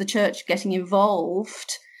elements of the church getting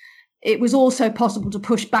involved, it was also possible to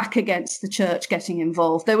push back against the church getting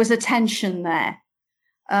involved. There was a tension there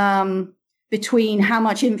between how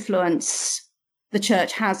much influence the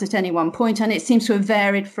church has at any one point, and it seems to have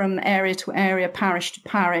varied from area to area, parish to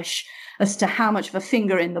parish, as to how much of a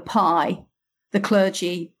finger in the pie the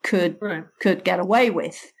clergy could get away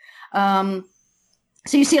with.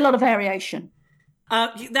 So you see a lot of variation.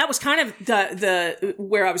 That was kind of the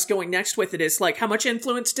where I was going next with it, is like, how much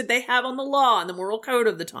influence did they have on the law and the moral code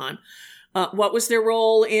of the time? What was their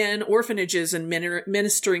role in orphanages and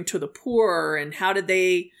ministering to the poor? And how did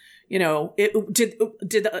they,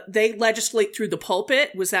 did they legislate through the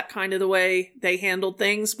pulpit? Was that kind of the way they handled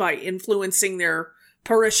things, by influencing their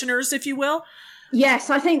parishioners, if you will? Yes,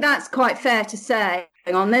 I think that's quite fair to say.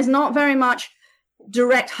 There's not very much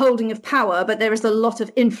direct holding of power, but there is a lot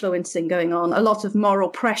of influencing going on, a lot of moral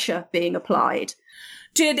pressure being applied.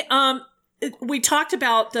 Did we talked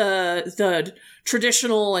about the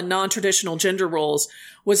traditional and non-traditional gender roles,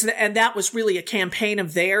 and that was really a campaign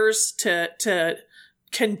of theirs to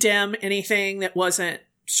condemn anything that wasn't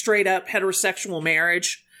straight up heterosexual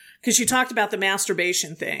marriage? Because you talked about the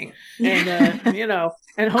masturbation thing, and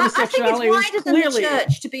and homosexuality. I think it's wider than the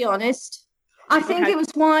church, to be honest. I think it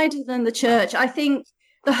was wider than the church. I think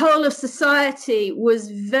the whole of society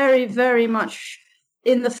was very, very much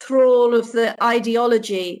in the thrall of the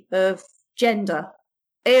ideology of gender.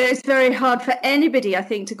 It's very hard for anybody, I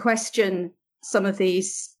think, to question some of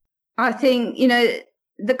these. I think,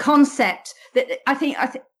 the concept that I think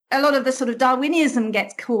a lot of the sort of Darwinism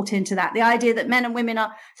gets caught into that. The idea that men and women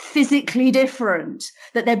are physically different,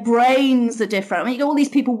 that their brains are different. I mean, you got all these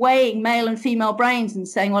people weighing male and female brains and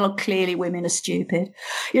saying, well, clearly women are stupid.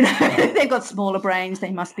 They've got smaller brains.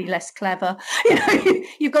 They must be less clever.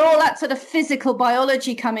 You've got all that sort of physical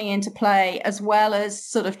biology coming into play, as well as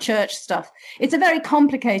sort of church stuff. It's a very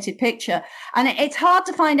complicated picture, and it's hard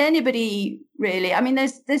to find anybody really. I mean,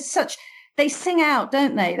 there's such... They sing out,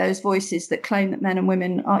 don't they, those voices that claim that men and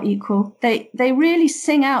women are equal? They really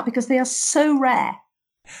sing out because they are so rare.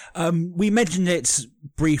 We mentioned it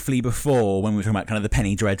briefly before when we were talking about kind of the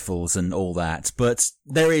penny dreadfuls and all that, but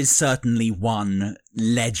there is certainly one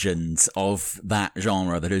legend of that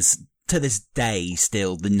genre that is, to this day,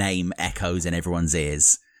 still the name echoes in everyone's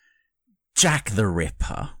ears. Jack the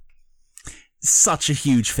Ripper. Such a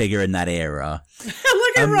huge figure in that era.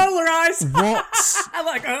 Look at Roller Eyes. What? I'm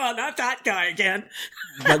like, oh, not that guy again.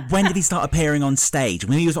 Like, when did he start appearing on stage? I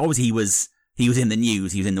mean, he was in the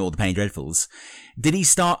news. He was in all the Penny Dreadfuls. Did he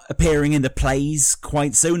start appearing in the plays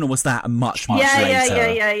quite soon, or was that a much later?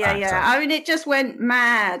 Yeah. I mean, it just went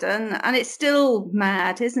mad, and it's still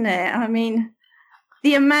mad, isn't it? I mean,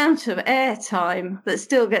 the amount of airtime that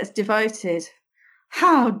still gets devoted.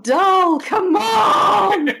 How dull! Come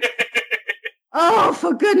on! Oh,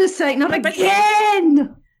 for goodness sake, not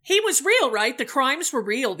again! He was real, right? The crimes were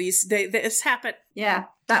real. This happened. Yeah.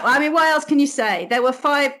 What else can you say? There were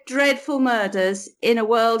 5 dreadful murders in a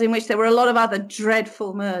world in which there were a lot of other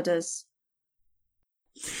dreadful murders.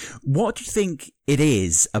 What do you think it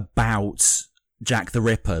is about Jack the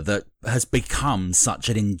Ripper that has become such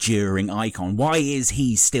an enduring icon? Why is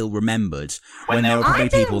he still remembered when there are probably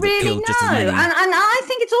people that killed just as many? And I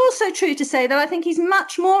think it's also true to say that I think he's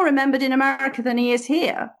much more remembered in America than he is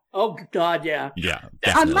here. Oh, God, yeah. Yeah,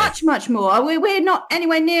 definitely. And much more. We're not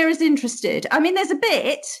anywhere near as interested. I mean, there's a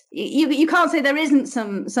bit. You can't say there isn't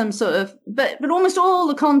some sort of... But almost all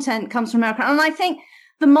the content comes from America. And I think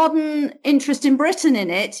the modern interest in Britain in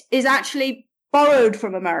it is actually borrowed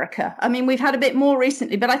from America. I mean, we've had a bit more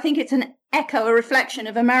recently, but I think it's an echo, a reflection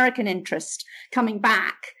of American interest coming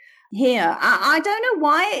back here. I don't know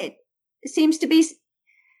why it seems to be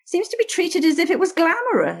treated as if it was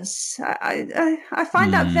glamorous. I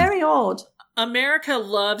find that very odd. America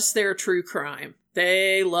loves their true crime.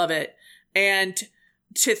 They love it. And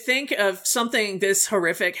to think of something this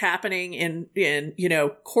horrific happening in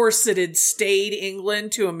corseted staid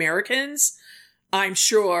England to Americans, I'm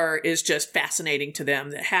sure is just fascinating to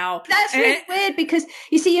them. That's really weird, because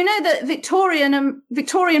you see, that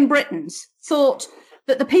Victorian Britons thought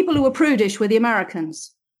that the people who were prudish were the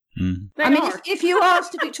Americans. I mean, if you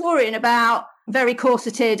asked a Victorian about very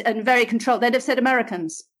corseted and very controlled, they'd have said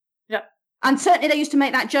Americans. Yeah. And certainly they used to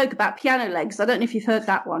make that joke about piano legs. I don't know if you've heard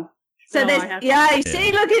that one. So no, you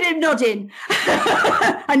see, look at him nodding.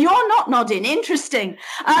 And you're not nodding. Interesting.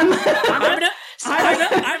 I'm an American.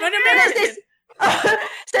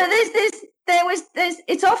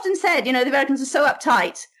 It's often said, the Americans are so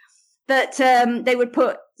uptight that they would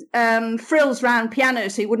put frills round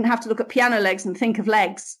pianos so you wouldn't have to look at piano legs and think of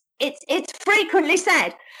legs. It's frequently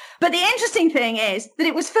said. But the interesting thing is that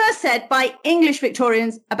it was first said by English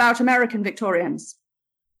Victorians about American Victorians.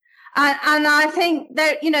 And I think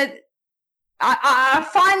that, I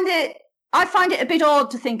find it a bit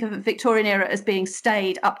odd to think of the Victorian era as being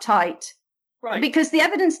staid, uptight. Right. Because the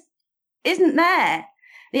evidence isn't there.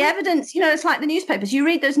 The evidence, it's like the newspapers. You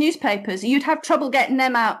read those newspapers, you'd have trouble getting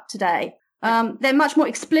them out today. They're much more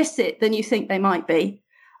explicit than you think they might be.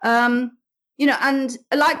 And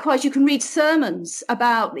likewise, you can read sermons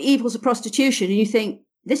about the evils of prostitution and you think,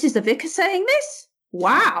 this is the vicar saying this?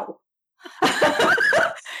 Wow.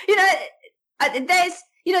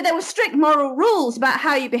 There were strict moral rules about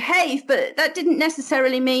how you behave, but that didn't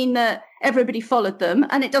necessarily mean that everybody followed them.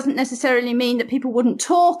 And it doesn't necessarily mean that people wouldn't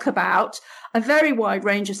talk about a very wide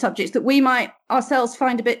range of subjects that we might ourselves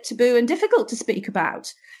find a bit taboo and difficult to speak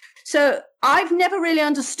about. So I've never really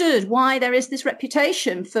understood why there is this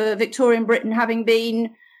reputation for Victorian Britain having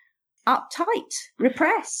been uptight,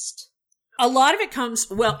 repressed. A lot of it comes,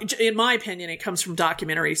 well, in my opinion, it comes from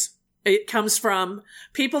documentaries. It comes from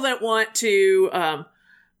people that want to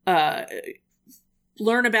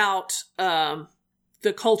learn about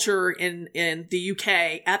the culture in the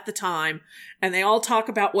UK at the time, and they all talk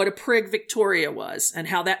about what a prig Victoria was and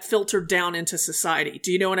how that filtered down into society.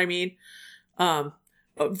 Do you know what I mean?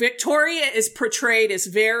 Victoria is portrayed as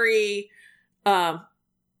very, and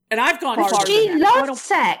I've gone far. She loved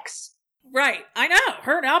sex. Right. I know.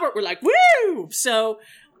 Her and Albert were like, woo! So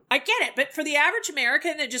I get it. But for the average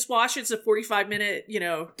American that just watches a 45-minute,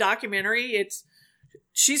 documentary,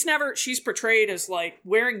 she's portrayed as like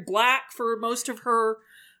wearing black for most of her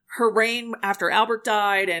reign after Albert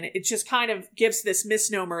died. And it just kind of gives this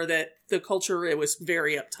misnomer that the culture, it was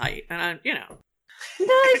very uptight. And No,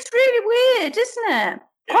 it's really weird, isn't it?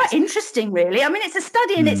 Quite interesting, really. I mean, it's a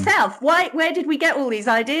study in itself. Where did we get all these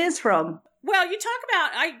ideas from? Well, you talk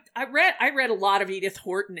about, I read a lot of Edith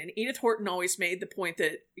Wharton, and Edith Wharton always made the point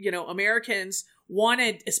that, Americans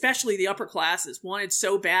wanted, especially the upper classes, wanted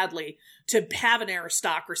so badly to have an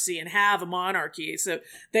aristocracy and have a monarchy. So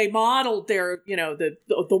they modeled their, the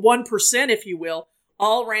 1%, if you will,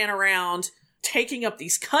 all ran around taking up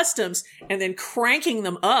these customs and then cranking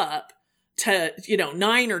them up to,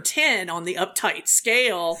 9 or 10 on the uptight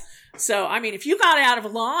scale So, I mean, if you got out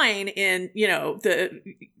of line in,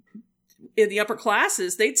 in the upper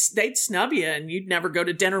classes, they'd snub you and you'd never go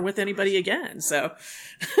to dinner with anybody again. So,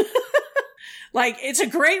 like, it's a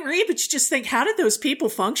great read, but you just think, how did those people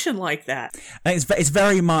function like that? It's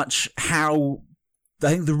very much how,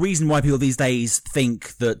 I think the reason why people these days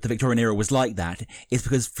think that the Victorian era was like that is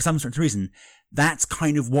because for some sort of reason, that's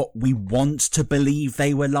kind of what we want to believe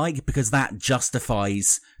they were like, because that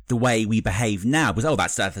justifies the way we behave now.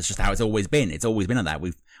 Because, that's just how it's always been. It's always been like that.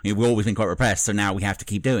 We've always been quite repressed, so now we have to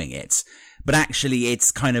keep doing it. But actually,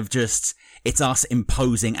 it's kind of just, it's us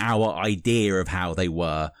imposing our idea of how they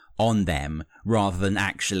were on them, rather than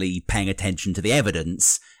actually paying attention to the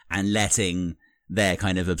evidence and letting their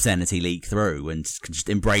kind of obscenity leak through and just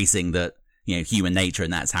embracing that, human nature,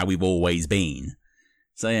 and that's how we've always been.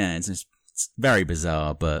 So yeah, it's very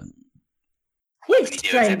bizarre, but we're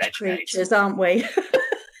strange creatures, aren't we?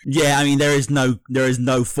 Yeah, I mean, there is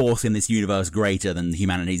no force in this universe greater than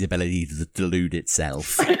humanity's ability to delude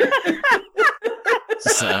itself.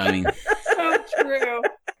 So, I mean, so true.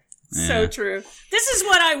 Yeah. So true. This is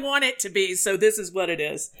what I want it to be, so this is what it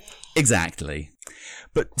is. Exactly.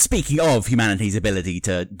 But speaking of humanity's ability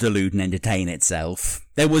to delude and entertain itself,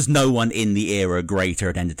 there was no one in the era greater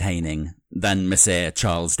at entertaining than Messire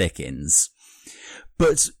Charles Dickens.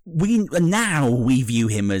 But now we view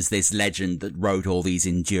him as this legend that wrote all these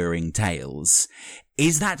enduring tales.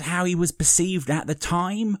 Is that how he was perceived at the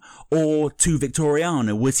time? Or to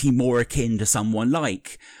Victoriana, was he more akin to someone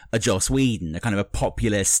like a Joss Whedon, a kind of a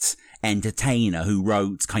populist entertainer who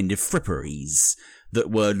wrote kind of fripperies that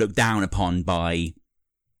were looked down upon by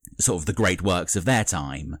sort of the great works of their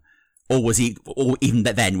time? Or was he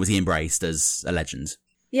embraced as a legend?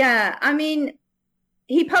 Yeah, I mean,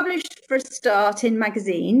 he published for a start in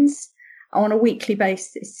magazines on a weekly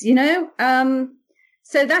basis, so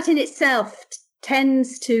that in itself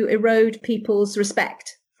tends to erode people's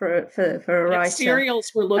respect for a writer.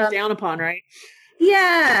 Serials were looked down upon, right?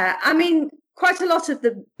 Yeah, I mean, quite a lot of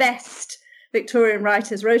the best Victorian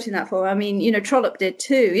writers wrote in that form. I mean, Trollope did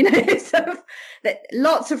too, so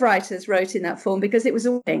lots of writers wrote in that form because it was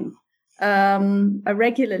a living, a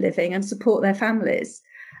regular living, and support their families,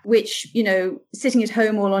 which, sitting at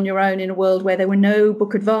home all on your own in a world where there were no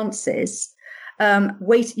book advances,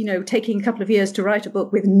 taking a couple of years to write a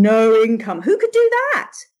book with no income. Who could do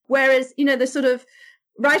that? Whereas, the sort of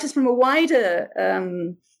writers from a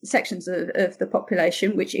wider sections of the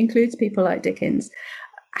population, which includes people like Dickens,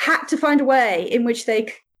 had to find a way in which they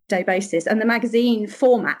could day basis, and the magazine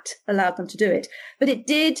format allowed them to do it. But it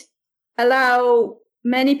did allow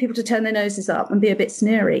many people to turn their noses up and be a bit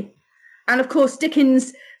sneery. And of course,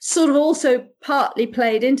 Dickens sort of also partly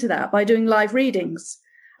played into that by doing live readings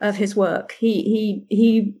of his work.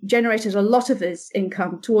 He generated a lot of his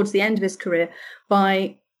income towards the end of his career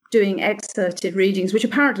by doing excerpted readings, which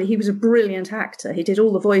apparently he was a brilliant actor. He did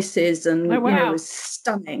all the voices and it was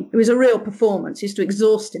stunning. It was a real performance. It used to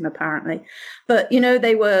exhaust him, apparently. But,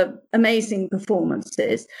 they were amazing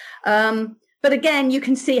performances. But again, you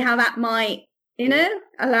can see how that might,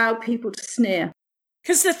 allow people to sneer.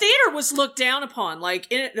 Because the theater was looked down upon. Like,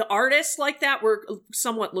 the artists like that were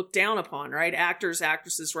somewhat looked down upon, right? Actors,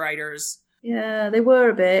 actresses, writers. Yeah, they were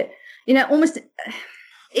a bit. Almost...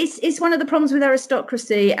 It's one of the problems with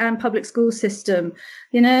aristocracy and public school system.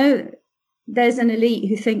 There's an elite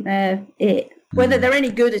who think they're it, whether they're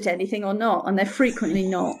any good at anything or not, and they're frequently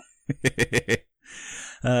not.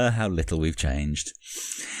 How little we've changed.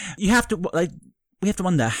 We have to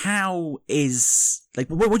wonder, how is, what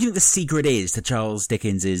do you think the secret is to Charles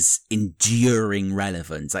Dickens's enduring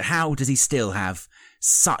relevance? Like, how does he still have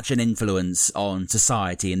such an influence on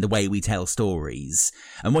society and the way we tell stories?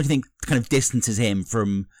 And what do you think kind of distances him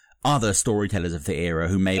from other storytellers of the era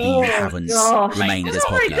who maybe haven't remained as popular? I'm not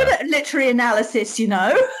very good at literary analysis, Sorry.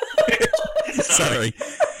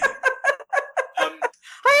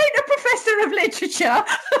 I ain't a professor of literature.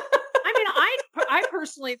 I mean, I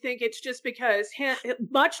personally think it's just because,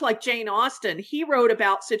 much like Jane Austen, he wrote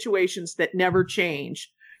about situations that never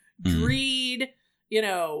change. Greed,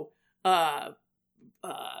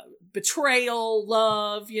 betrayal,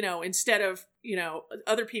 love, instead of,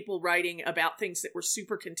 other people writing about things that were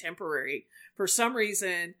super contemporary. For some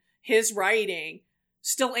reason, his writing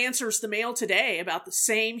still answers the mail today about the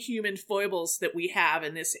same human foibles that we have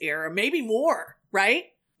in this era, maybe more, right?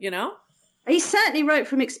 He certainly wrote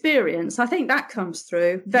from experience. I think that comes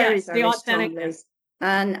through very strongly.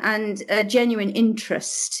 And a genuine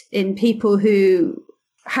interest in people who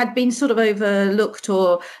had been sort of overlooked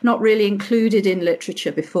or not really included in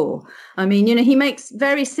literature before. I mean, he makes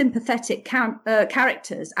very sympathetic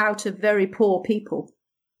characters out of very poor people.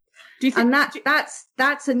 Do you think, and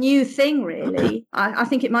that's a new thing, really. I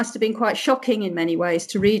think it must have been quite shocking in many ways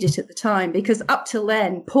to read it at the time, because up till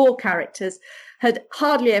then, poor characters had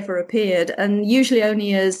hardly ever appeared, and usually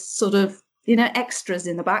only as sort of, extras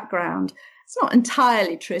in the background. It's not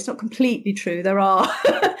entirely true. It's not completely true. There are,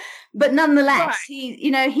 but nonetheless,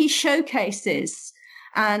 he showcases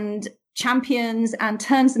and champions and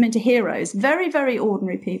turns them into heroes. Very, very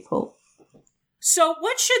ordinary people. So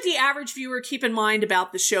what should the average viewer keep in mind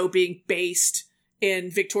about the show being based in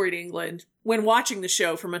Victorian England when watching the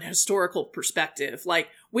show from an historical perspective? Like,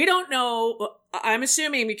 we don't know, I'm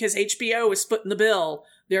assuming because HBO is footing the bill,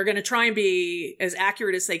 they're going to try and be as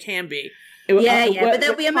accurate as they can be. But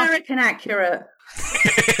they'll be American accurate.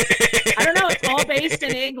 I don't know, it's all based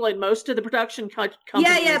in England, most of the production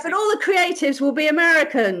companies. But all the creatives will be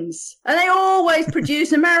Americans, and they always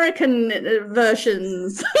produce American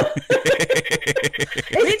versions.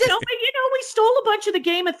 We stole a bunch of the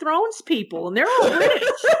Game of Thrones people, and they're all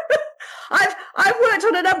British. I've worked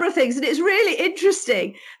on a number of things, and it's really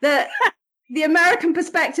interesting that the American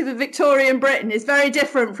perspective of Victorian Britain is very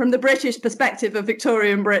different from the British perspective of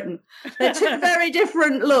Victorian Britain. They're two very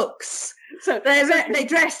different looks. So they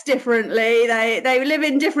dress differently. They live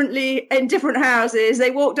in different houses.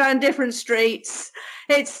 They walk down different streets.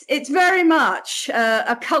 It's very much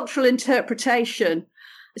a cultural interpretation.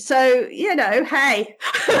 So, hey.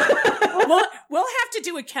 We'll have to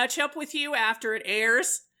do a catch up with you after it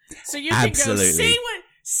airs, so you can go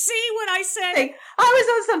see what I said. I was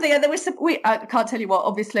on something, and there was I can't tell you what,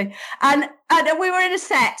 obviously, and we were in a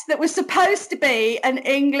set that was supposed to be an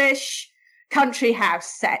English country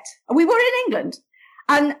house set. We were in England,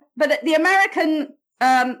 but the American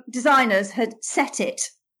designers had set it.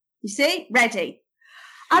 You see, ready,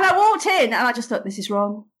 and I walked in, and I just thought, this is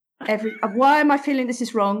wrong. Why am I feeling this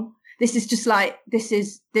is wrong? This is just like, this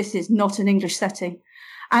is not an English setting.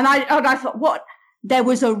 And I thought, what? There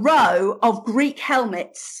was a row of Greek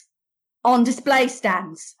helmets on display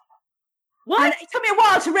stands. What? And it took me a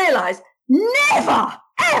while to realise, never,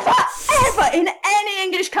 ever, ever in any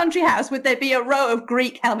English country house would there be a row of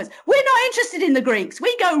Greek helmets. We're not interested in the Greeks.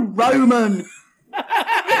 We go Roman.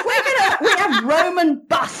 We have Roman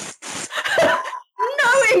busts.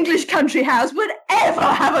 No English country house would ever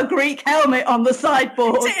have a Greek helmet on the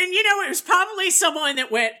sideboard. And it was probably someone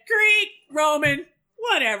that went Greek, Roman,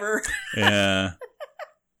 whatever. Yeah.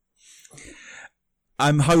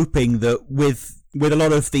 I'm hoping that with a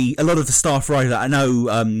lot of the staff writer, I know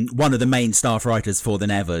one of the main staff writers for the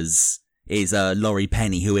Nevers is Laurie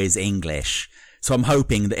Penny, who is English. So I'm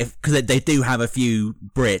hoping that because they do have a few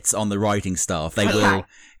Brits on the writing staff, they will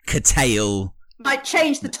curtail. Might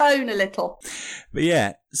change the tone a little. But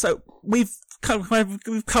yeah, so we've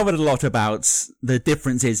covered a lot about the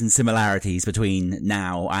differences and similarities between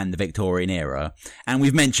now and the Victorian era, and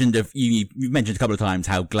we've mentioned you've mentioned a couple of times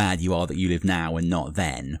how glad you are that you live now and not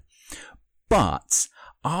then. But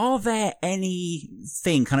are there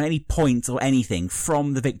anything, any points or anything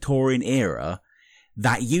from the Victorian era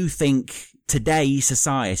that you think today's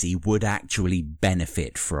society would actually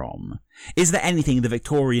benefit from? Is there anything the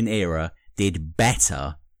Victorian era did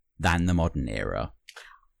better than the modern era?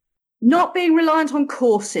 Not being reliant on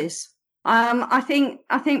courses. I think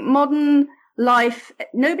modern life,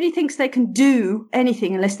 nobody thinks they can do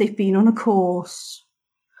anything unless they've been on a course.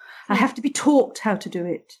 I have to be taught how to do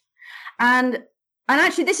it. And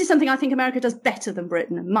actually, this is something I think America does better than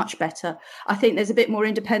Britain, much better. I think there's a bit more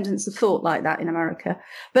independence of thought like that in America.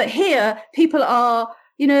 But here, people are,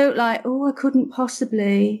 like, oh, I couldn't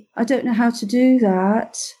possibly. I don't know how to do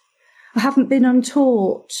that. I haven't been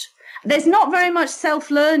untaught. There's not very much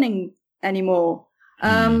self-learning anymore,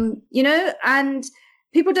 and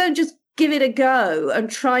people don't just give it a go and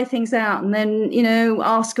try things out and then,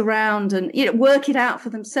 ask around and, work it out for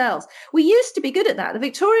themselves. We used to be good at that. The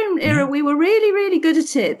Victorian era, we were really, really good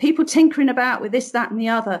at it. People tinkering about with this, that and the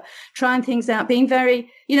other, trying things out, being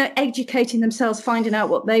very, educating themselves, finding out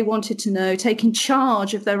what they wanted to know, taking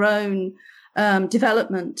charge of their own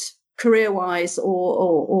development career-wise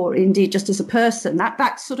or indeed just as a person.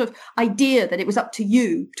 That sort of idea that it was up to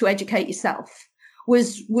you to educate yourself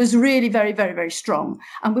was really very, very, very strong.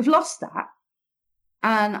 And we've lost that.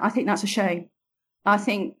 And I think that's a shame. I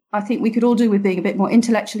think we could all do with being a bit more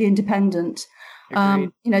intellectually independent.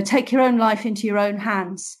 Take your own life into your own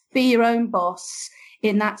hands, be your own boss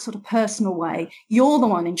in that sort of personal way. You're the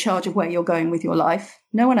one in charge of where you're going with your life,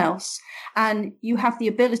 no one else. And you have the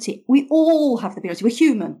ability. We all have the ability. We're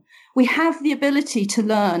human. We have the ability to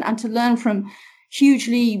learn and to learn from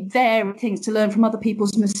hugely varied things, to learn from other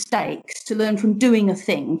people's mistakes, to learn from doing a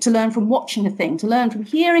thing, to learn from watching a thing, to learn from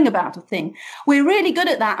hearing about a thing. We're really good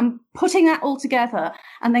at that, and putting that all together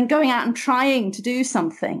and then going out and trying to do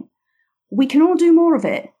something. We can all do more of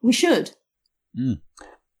it. We should.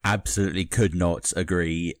 Absolutely could not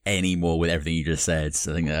agree any more with everything you just said.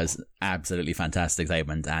 I think that's absolutely fantastic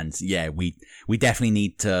statement. And yeah, we definitely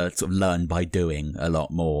need to sort of learn by doing a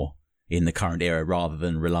lot more in the current era rather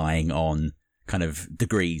than relying on kind of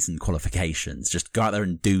degrees and qualifications. Just go out there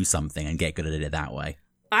and do something and get good at it that way.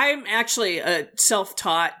 I'm actually a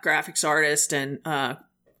self-taught graphics artist, and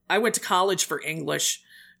I went to college for English,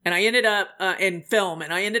 and I ended up in film,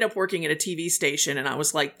 and I ended up working at a TV station, and I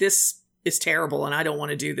was like, this is terrible, and I don't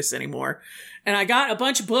want to do this anymore. And I got a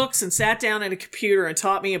bunch of books and sat down at a computer and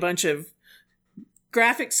taught me a bunch of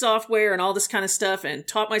graphic software and all this kind of stuff, and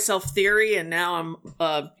taught myself theory, and now I'm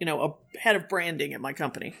a head of branding at my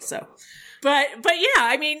company. So but yeah,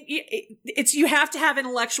 I mean, it's, you have to have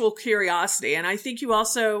intellectual curiosity, and I think you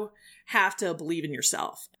also have to believe in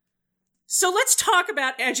yourself. So let's talk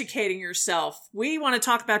about educating yourself. We want to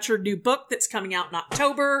talk about your new book that's coming out in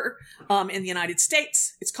October in the United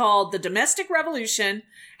States. It's called The Domestic Revolution: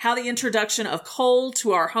 How the Introduction of Coal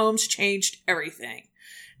to Our Homes Changed Everything.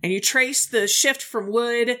 And you trace the shift from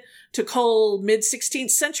wood to coal mid-16th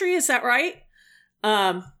century. Is that right?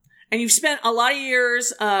 And you've spent a lot of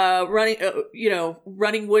years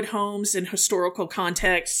running wood homes in historical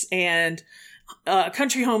contexts and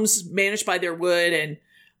country homes managed by their wood.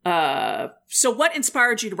 And so what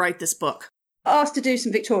inspired you to write this book? Asked to do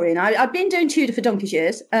some Victorian. I'd been doing Tudor for donkey's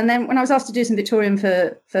years, and then when I was asked to do some Victorian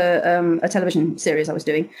for a television series I was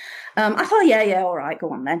doing, I thought, yeah, all right,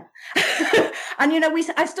 go on then. And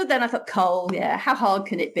I stood there and I thought, coal, yeah, how hard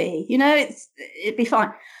can it be? It'd be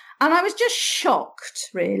fine. And I was just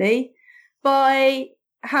shocked, really, by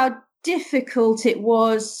how difficult it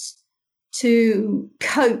was to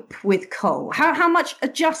cope with coal, how much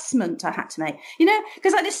adjustment I had to make,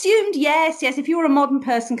 because I'd assumed, yes, if you were a modern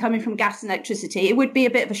person coming from gas and electricity, it would be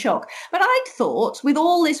a bit of a shock. But I'd thought with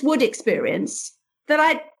all this wood experience that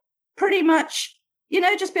I'd pretty much,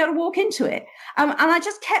 just be able to walk into it. And I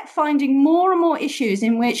just kept finding more and more issues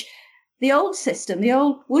in which the old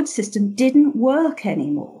wood system didn't work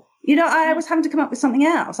anymore. I was having to come up with something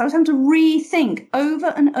else. I was having to rethink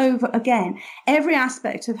over and over again every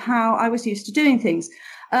aspect of how I was used to doing things.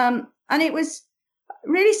 And it was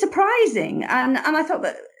really surprising. And I thought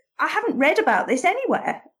that I haven't read about this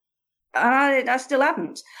anywhere. And I still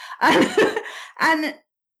haven't. And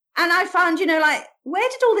I found, where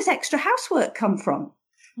did all this extra housework come from?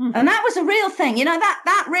 Mm-hmm. And that was a real thing.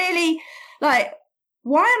 That really,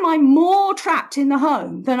 why am I more trapped in the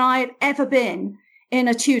home than I've ever been in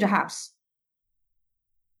a Tudor house?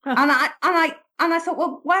 Huh. And I thought,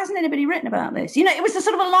 well, why hasn't anybody written about this? It was a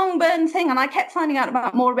sort of a long burn thing, and I kept finding out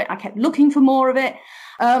about more of it. I kept looking for more of it.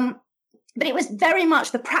 But it was very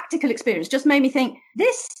much the practical experience just made me think,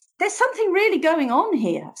 there's something really going on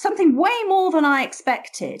here, something way more than I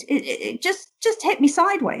expected. It just hit me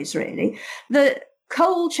sideways, really. The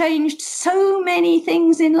coal changed so many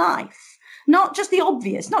things in life, not just the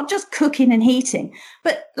obvious, not just cooking and heating,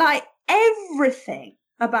 but everything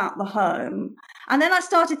about the home. And then I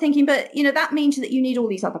started thinking, but that means that you need all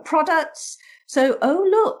these other products. So, oh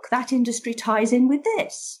look, that industry ties in with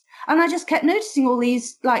this. And I just kept noticing all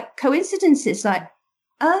these coincidences,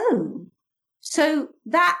 oh, so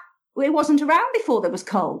that it wasn't around before there was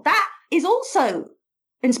coal. That is also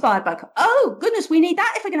inspired by coal. Oh goodness, we need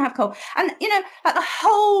that if we're going to have coal. And the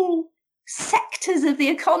whole sectors of the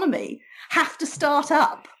economy have to start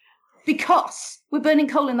up because we're burning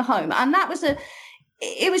coal in the home. And that was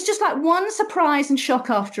it was just one surprise and shock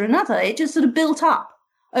after another. It just sort of built up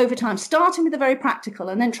over time, starting with the very practical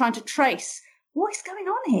and then trying to trace what is going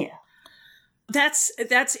on here. That's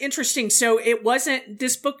interesting. So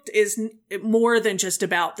this book is more than just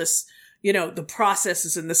about this, the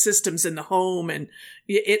processes and the systems in the home. And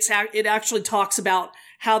it actually talks about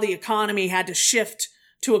how the economy had to shift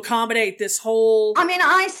to accommodate this whole.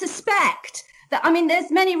 I suspect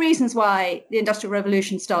there's many reasons why the Industrial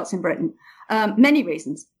Revolution starts in Britain, many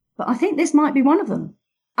reasons, but I think this might be one of them.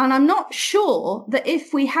 And I'm not sure that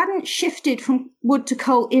if we hadn't shifted from wood to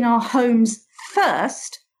coal in our homes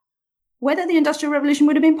first, whether the Industrial Revolution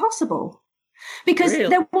would have been possible. Because Really?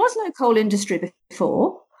 There was no coal industry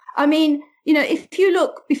before. If you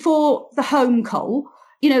look before the home coal,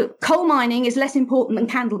 coal mining is less important than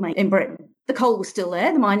candle making in Britain. The coal was still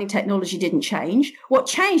there. The mining technology didn't change. What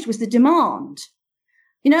changed was the demand.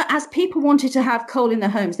 As people wanted to have coal in their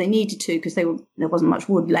homes, they needed to because there wasn't much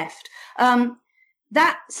wood left.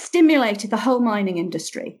 that stimulated the whole mining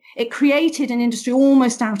industry. It created an industry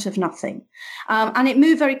almost out of nothing. And it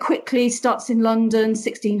moved very quickly, starts in London,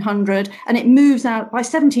 1600, and it moves out by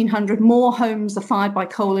 1700. More homes are fired by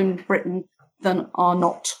coal in Britain than are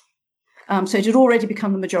not. So it had already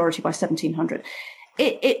become the majority by 1700.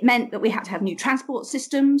 It meant that we had to have new transport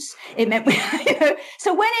systems. It meant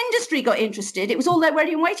so when industry got interested, it was all there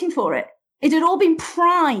ready and waiting for it. It had all been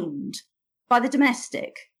primed by the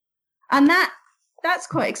domestic. And that's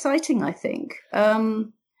quite exciting, I think.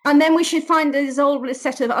 And then we should find there's a whole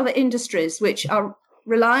set of other industries which are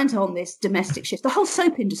reliant on this domestic shift. The whole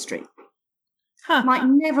soap industry might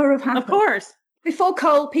never have happened. Of course. Before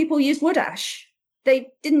coal, people used wood ash. They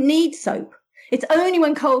didn't need soap. It's only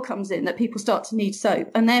when coal comes in that people start to need soap.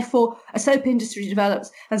 And therefore, a soap industry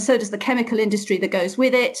develops, and so does the chemical industry that goes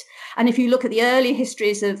with it. And if you look at the early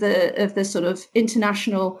histories of the sort of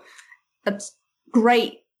international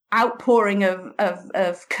great outpouring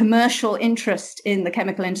of commercial interest in the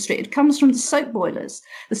chemical industry, it comes from the soap boilers,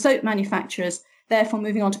 the soap manufacturers, therefore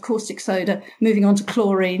moving on to caustic soda, moving on to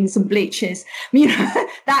chlorines and bleaches.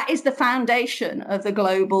 That is the foundation of the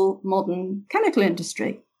global modern chemical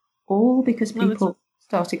industry, all because people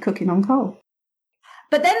started cooking on coal.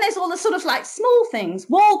 But then there's all the sort of like small things,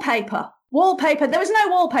 wallpaper. There was no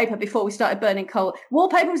wallpaper before we started burning coal.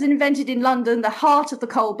 Wallpaper was invented in London, the heart of the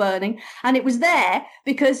coal burning. And it was there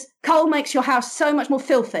because coal makes your house so much more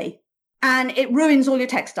filthy and it ruins all your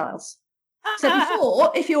textiles. So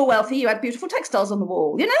before, if you were wealthy, you had beautiful textiles on the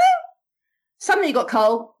wall, Suddenly you got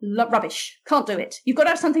coal, rubbish, can't do it. You've got to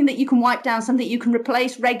have something that you can wipe down, something you can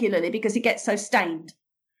replace regularly because it gets so stained.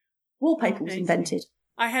 Wallpaper was invented.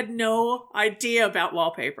 I had no idea about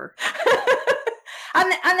wallpaper.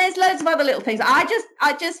 And there's loads of other little things.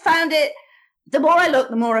 I just found it, the more I looked,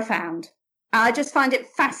 the more I found. I just find it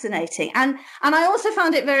fascinating. And I also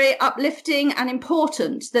found it very uplifting and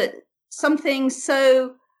important that something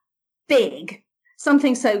so big,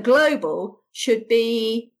 something so global should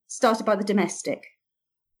be started by the domestic.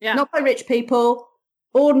 Yeah. Not by rich people,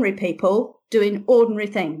 ordinary people doing ordinary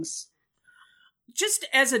things. Just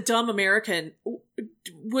as a dumb American,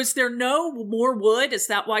 was there no more wood? Is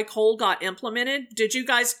that why coal got implemented? Did you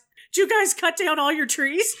guys cut down all your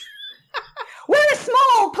trees? We're a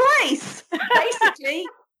small place. Basically,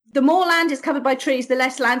 the more land is covered by trees, the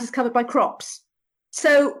less land is covered by crops.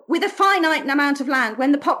 So with a finite amount of land,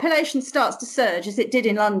 when the population starts to surge, as it did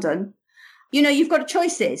in London, you've got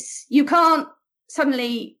choices. You can't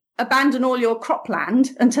suddenly abandon all your cropland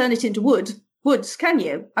and turn it into woods, can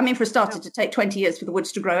you? I mean, for a starter, to take 20 years for the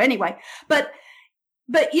woods to grow anyway. But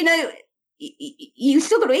you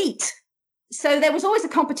still got to eat. So there was always a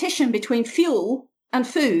competition between fuel and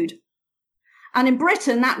food. And in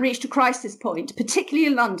Britain, that reached a crisis point, particularly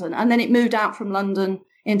in London, and then it moved out from London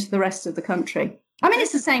into the rest of the country. I mean,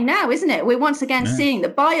 it's the same now, isn't it? We're once again seeing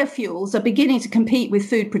that biofuels are beginning to compete with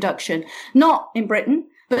food production, not in Britain,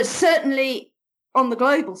 but certainly on the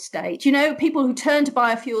global stage. People who turned to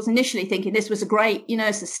biofuels initially thinking this was a great,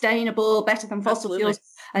 sustainable, better than fossil fuels.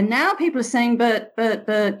 And now people are saying, but,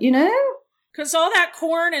 because all that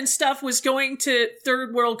corn and stuff was going to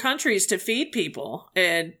third world countries to feed people.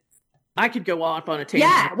 And I could go on a tangent.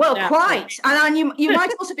 Yeah, well, quite. And you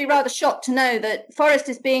might also be rather shocked to know that forest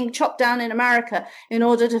is being chopped down in America in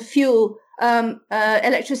order to fuel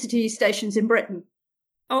electricity stations in Britain.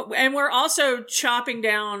 Oh, and we're also chopping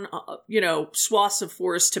down, swaths of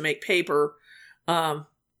forest to make paper,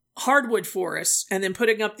 hardwood forests, and then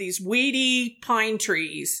putting up these weedy pine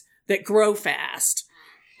trees that grow fast.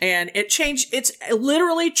 And it's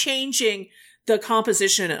literally changing the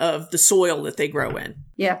composition of the soil that they grow in.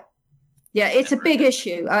 Yeah. Yeah, it's a big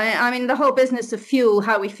issue. I mean, the whole business of fuel,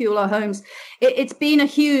 how we fuel our homes, it's been a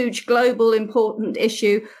huge global important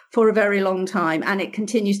issue for a very long time, and it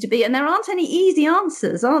continues to be. And there aren't any easy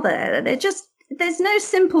answers, are there? There's no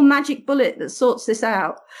simple magic bullet that sorts this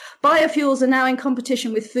out. Biofuels are now in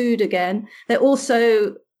competition with food again. They're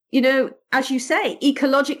also, as you say,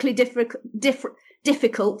 ecologically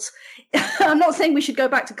difficult. I'm not saying we should go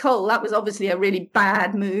back to coal. That was obviously a really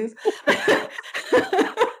bad move.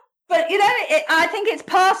 But, I think it's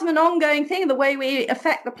part of an ongoing thing, the way we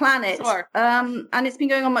affect the planet. Sure. And it's been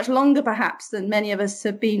going on much longer, perhaps, than many of us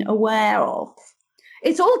have been aware of.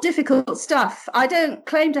 It's all difficult stuff. I don't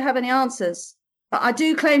claim to have any answers, but I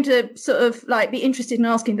do claim to sort of be interested in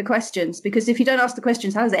asking the questions, because if you don't ask the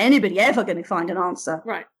questions, how is anybody ever going to find an answer?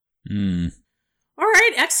 Right. All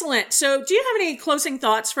right, excellent. So do you have any closing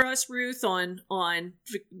thoughts for us, Ruth, on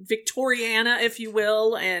Victoriana, if you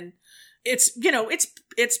will, and its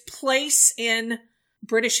place in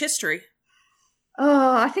British history?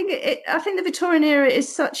 Oh, I think the Victorian era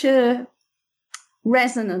is such a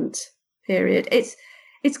resonant period. It's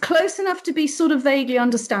close enough to be sort of vaguely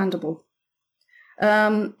understandable.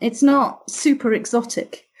 It's not super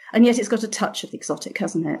exotic, and yet it's got a touch of exotic,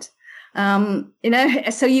 hasn't it?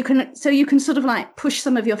 So you can sort of like push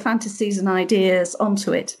some of your fantasies and ideas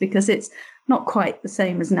onto it, because it's not quite the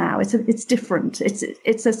same as now. It's different.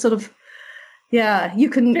 It's a sort of, you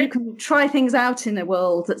can try things out in a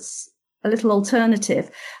world that's a little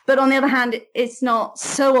alternative, but on the other hand, it's not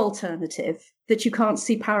so alternative that you can't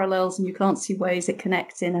see parallels and you can't see ways it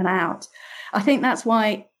connects in and out. I think that's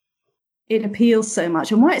why it appeals so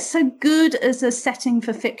much, and why it's so good as a setting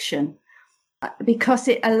for fiction, because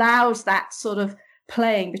it allows that sort of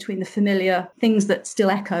playing between the familiar things that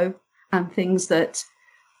still echo and things that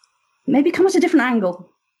maybe come at a different angle,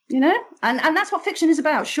 and that's what fiction is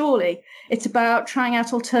about. Surely it's about trying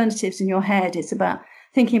out alternatives in your head. It's about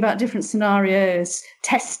thinking about different scenarios,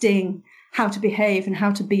 testing how to behave and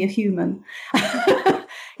how to be a human.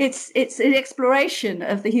 It's an exploration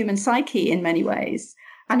of the human psyche in many ways,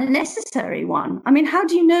 and a necessary one. I mean, how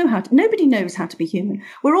do you know nobody knows how to be human.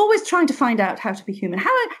 We're always trying to find out how to be human,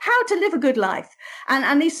 how to live a good life.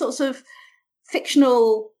 And these sorts of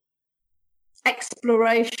fictional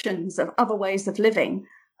explorations of other ways of living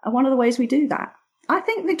are one of the ways we do that. I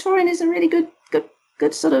think Victorian is a really good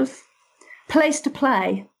sort of place to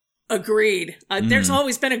play. Agreed. There's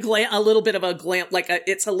always been a little bit of a glam,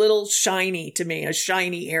 it's a little shiny to me, a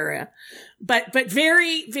shiny era, but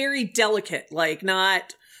very, very delicate, like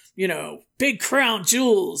not, big crown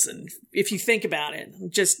jewels. And if you think about it,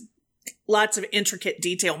 just lots of intricate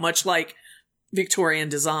detail, much like Victorian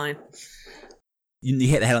design. You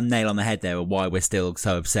hit the nail on the head there with why we're still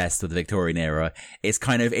so obsessed with the Victorian era. It's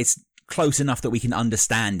close enough that we can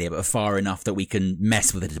understand it, but far enough that we can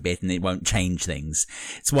mess with it a bit and it won't change things.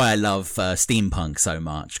 It's why I love steampunk so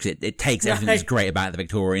much, because it takes everything that's great about the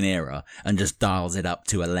Victorian era and just dials it up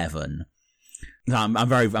to 11.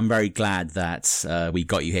 I'm very glad that we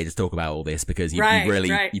got you here to talk about all this, because you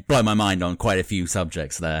blow my mind on quite a few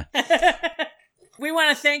subjects there. We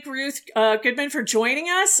want to thank Ruth Goodman for joining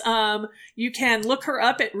us. You can look her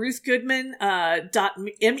up at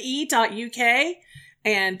ruthgoodman.me.uk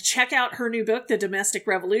and check out her new book, The Domestic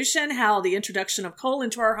Revolution, How the Introduction of Coal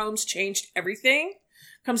into Our Homes Changed Everything.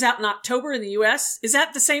 Comes out in October in the US. Is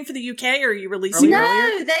that the same for the UK, or are you releasing it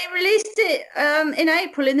earlier? No, they released it in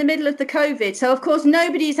April, in the middle of the COVID. So, of course,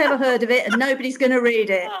 nobody's ever heard of it and nobody's going to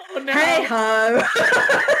read it. Oh, no. Hey-ho.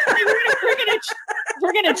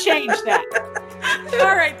 We're gonna change that.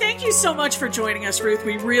 All right. Thank you so much for joining us, Ruth.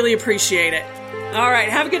 We really appreciate it. All right.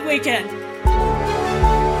 Have a good weekend.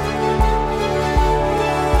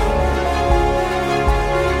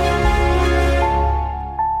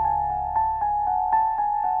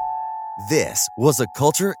 This was a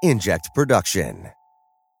Culture Inject production.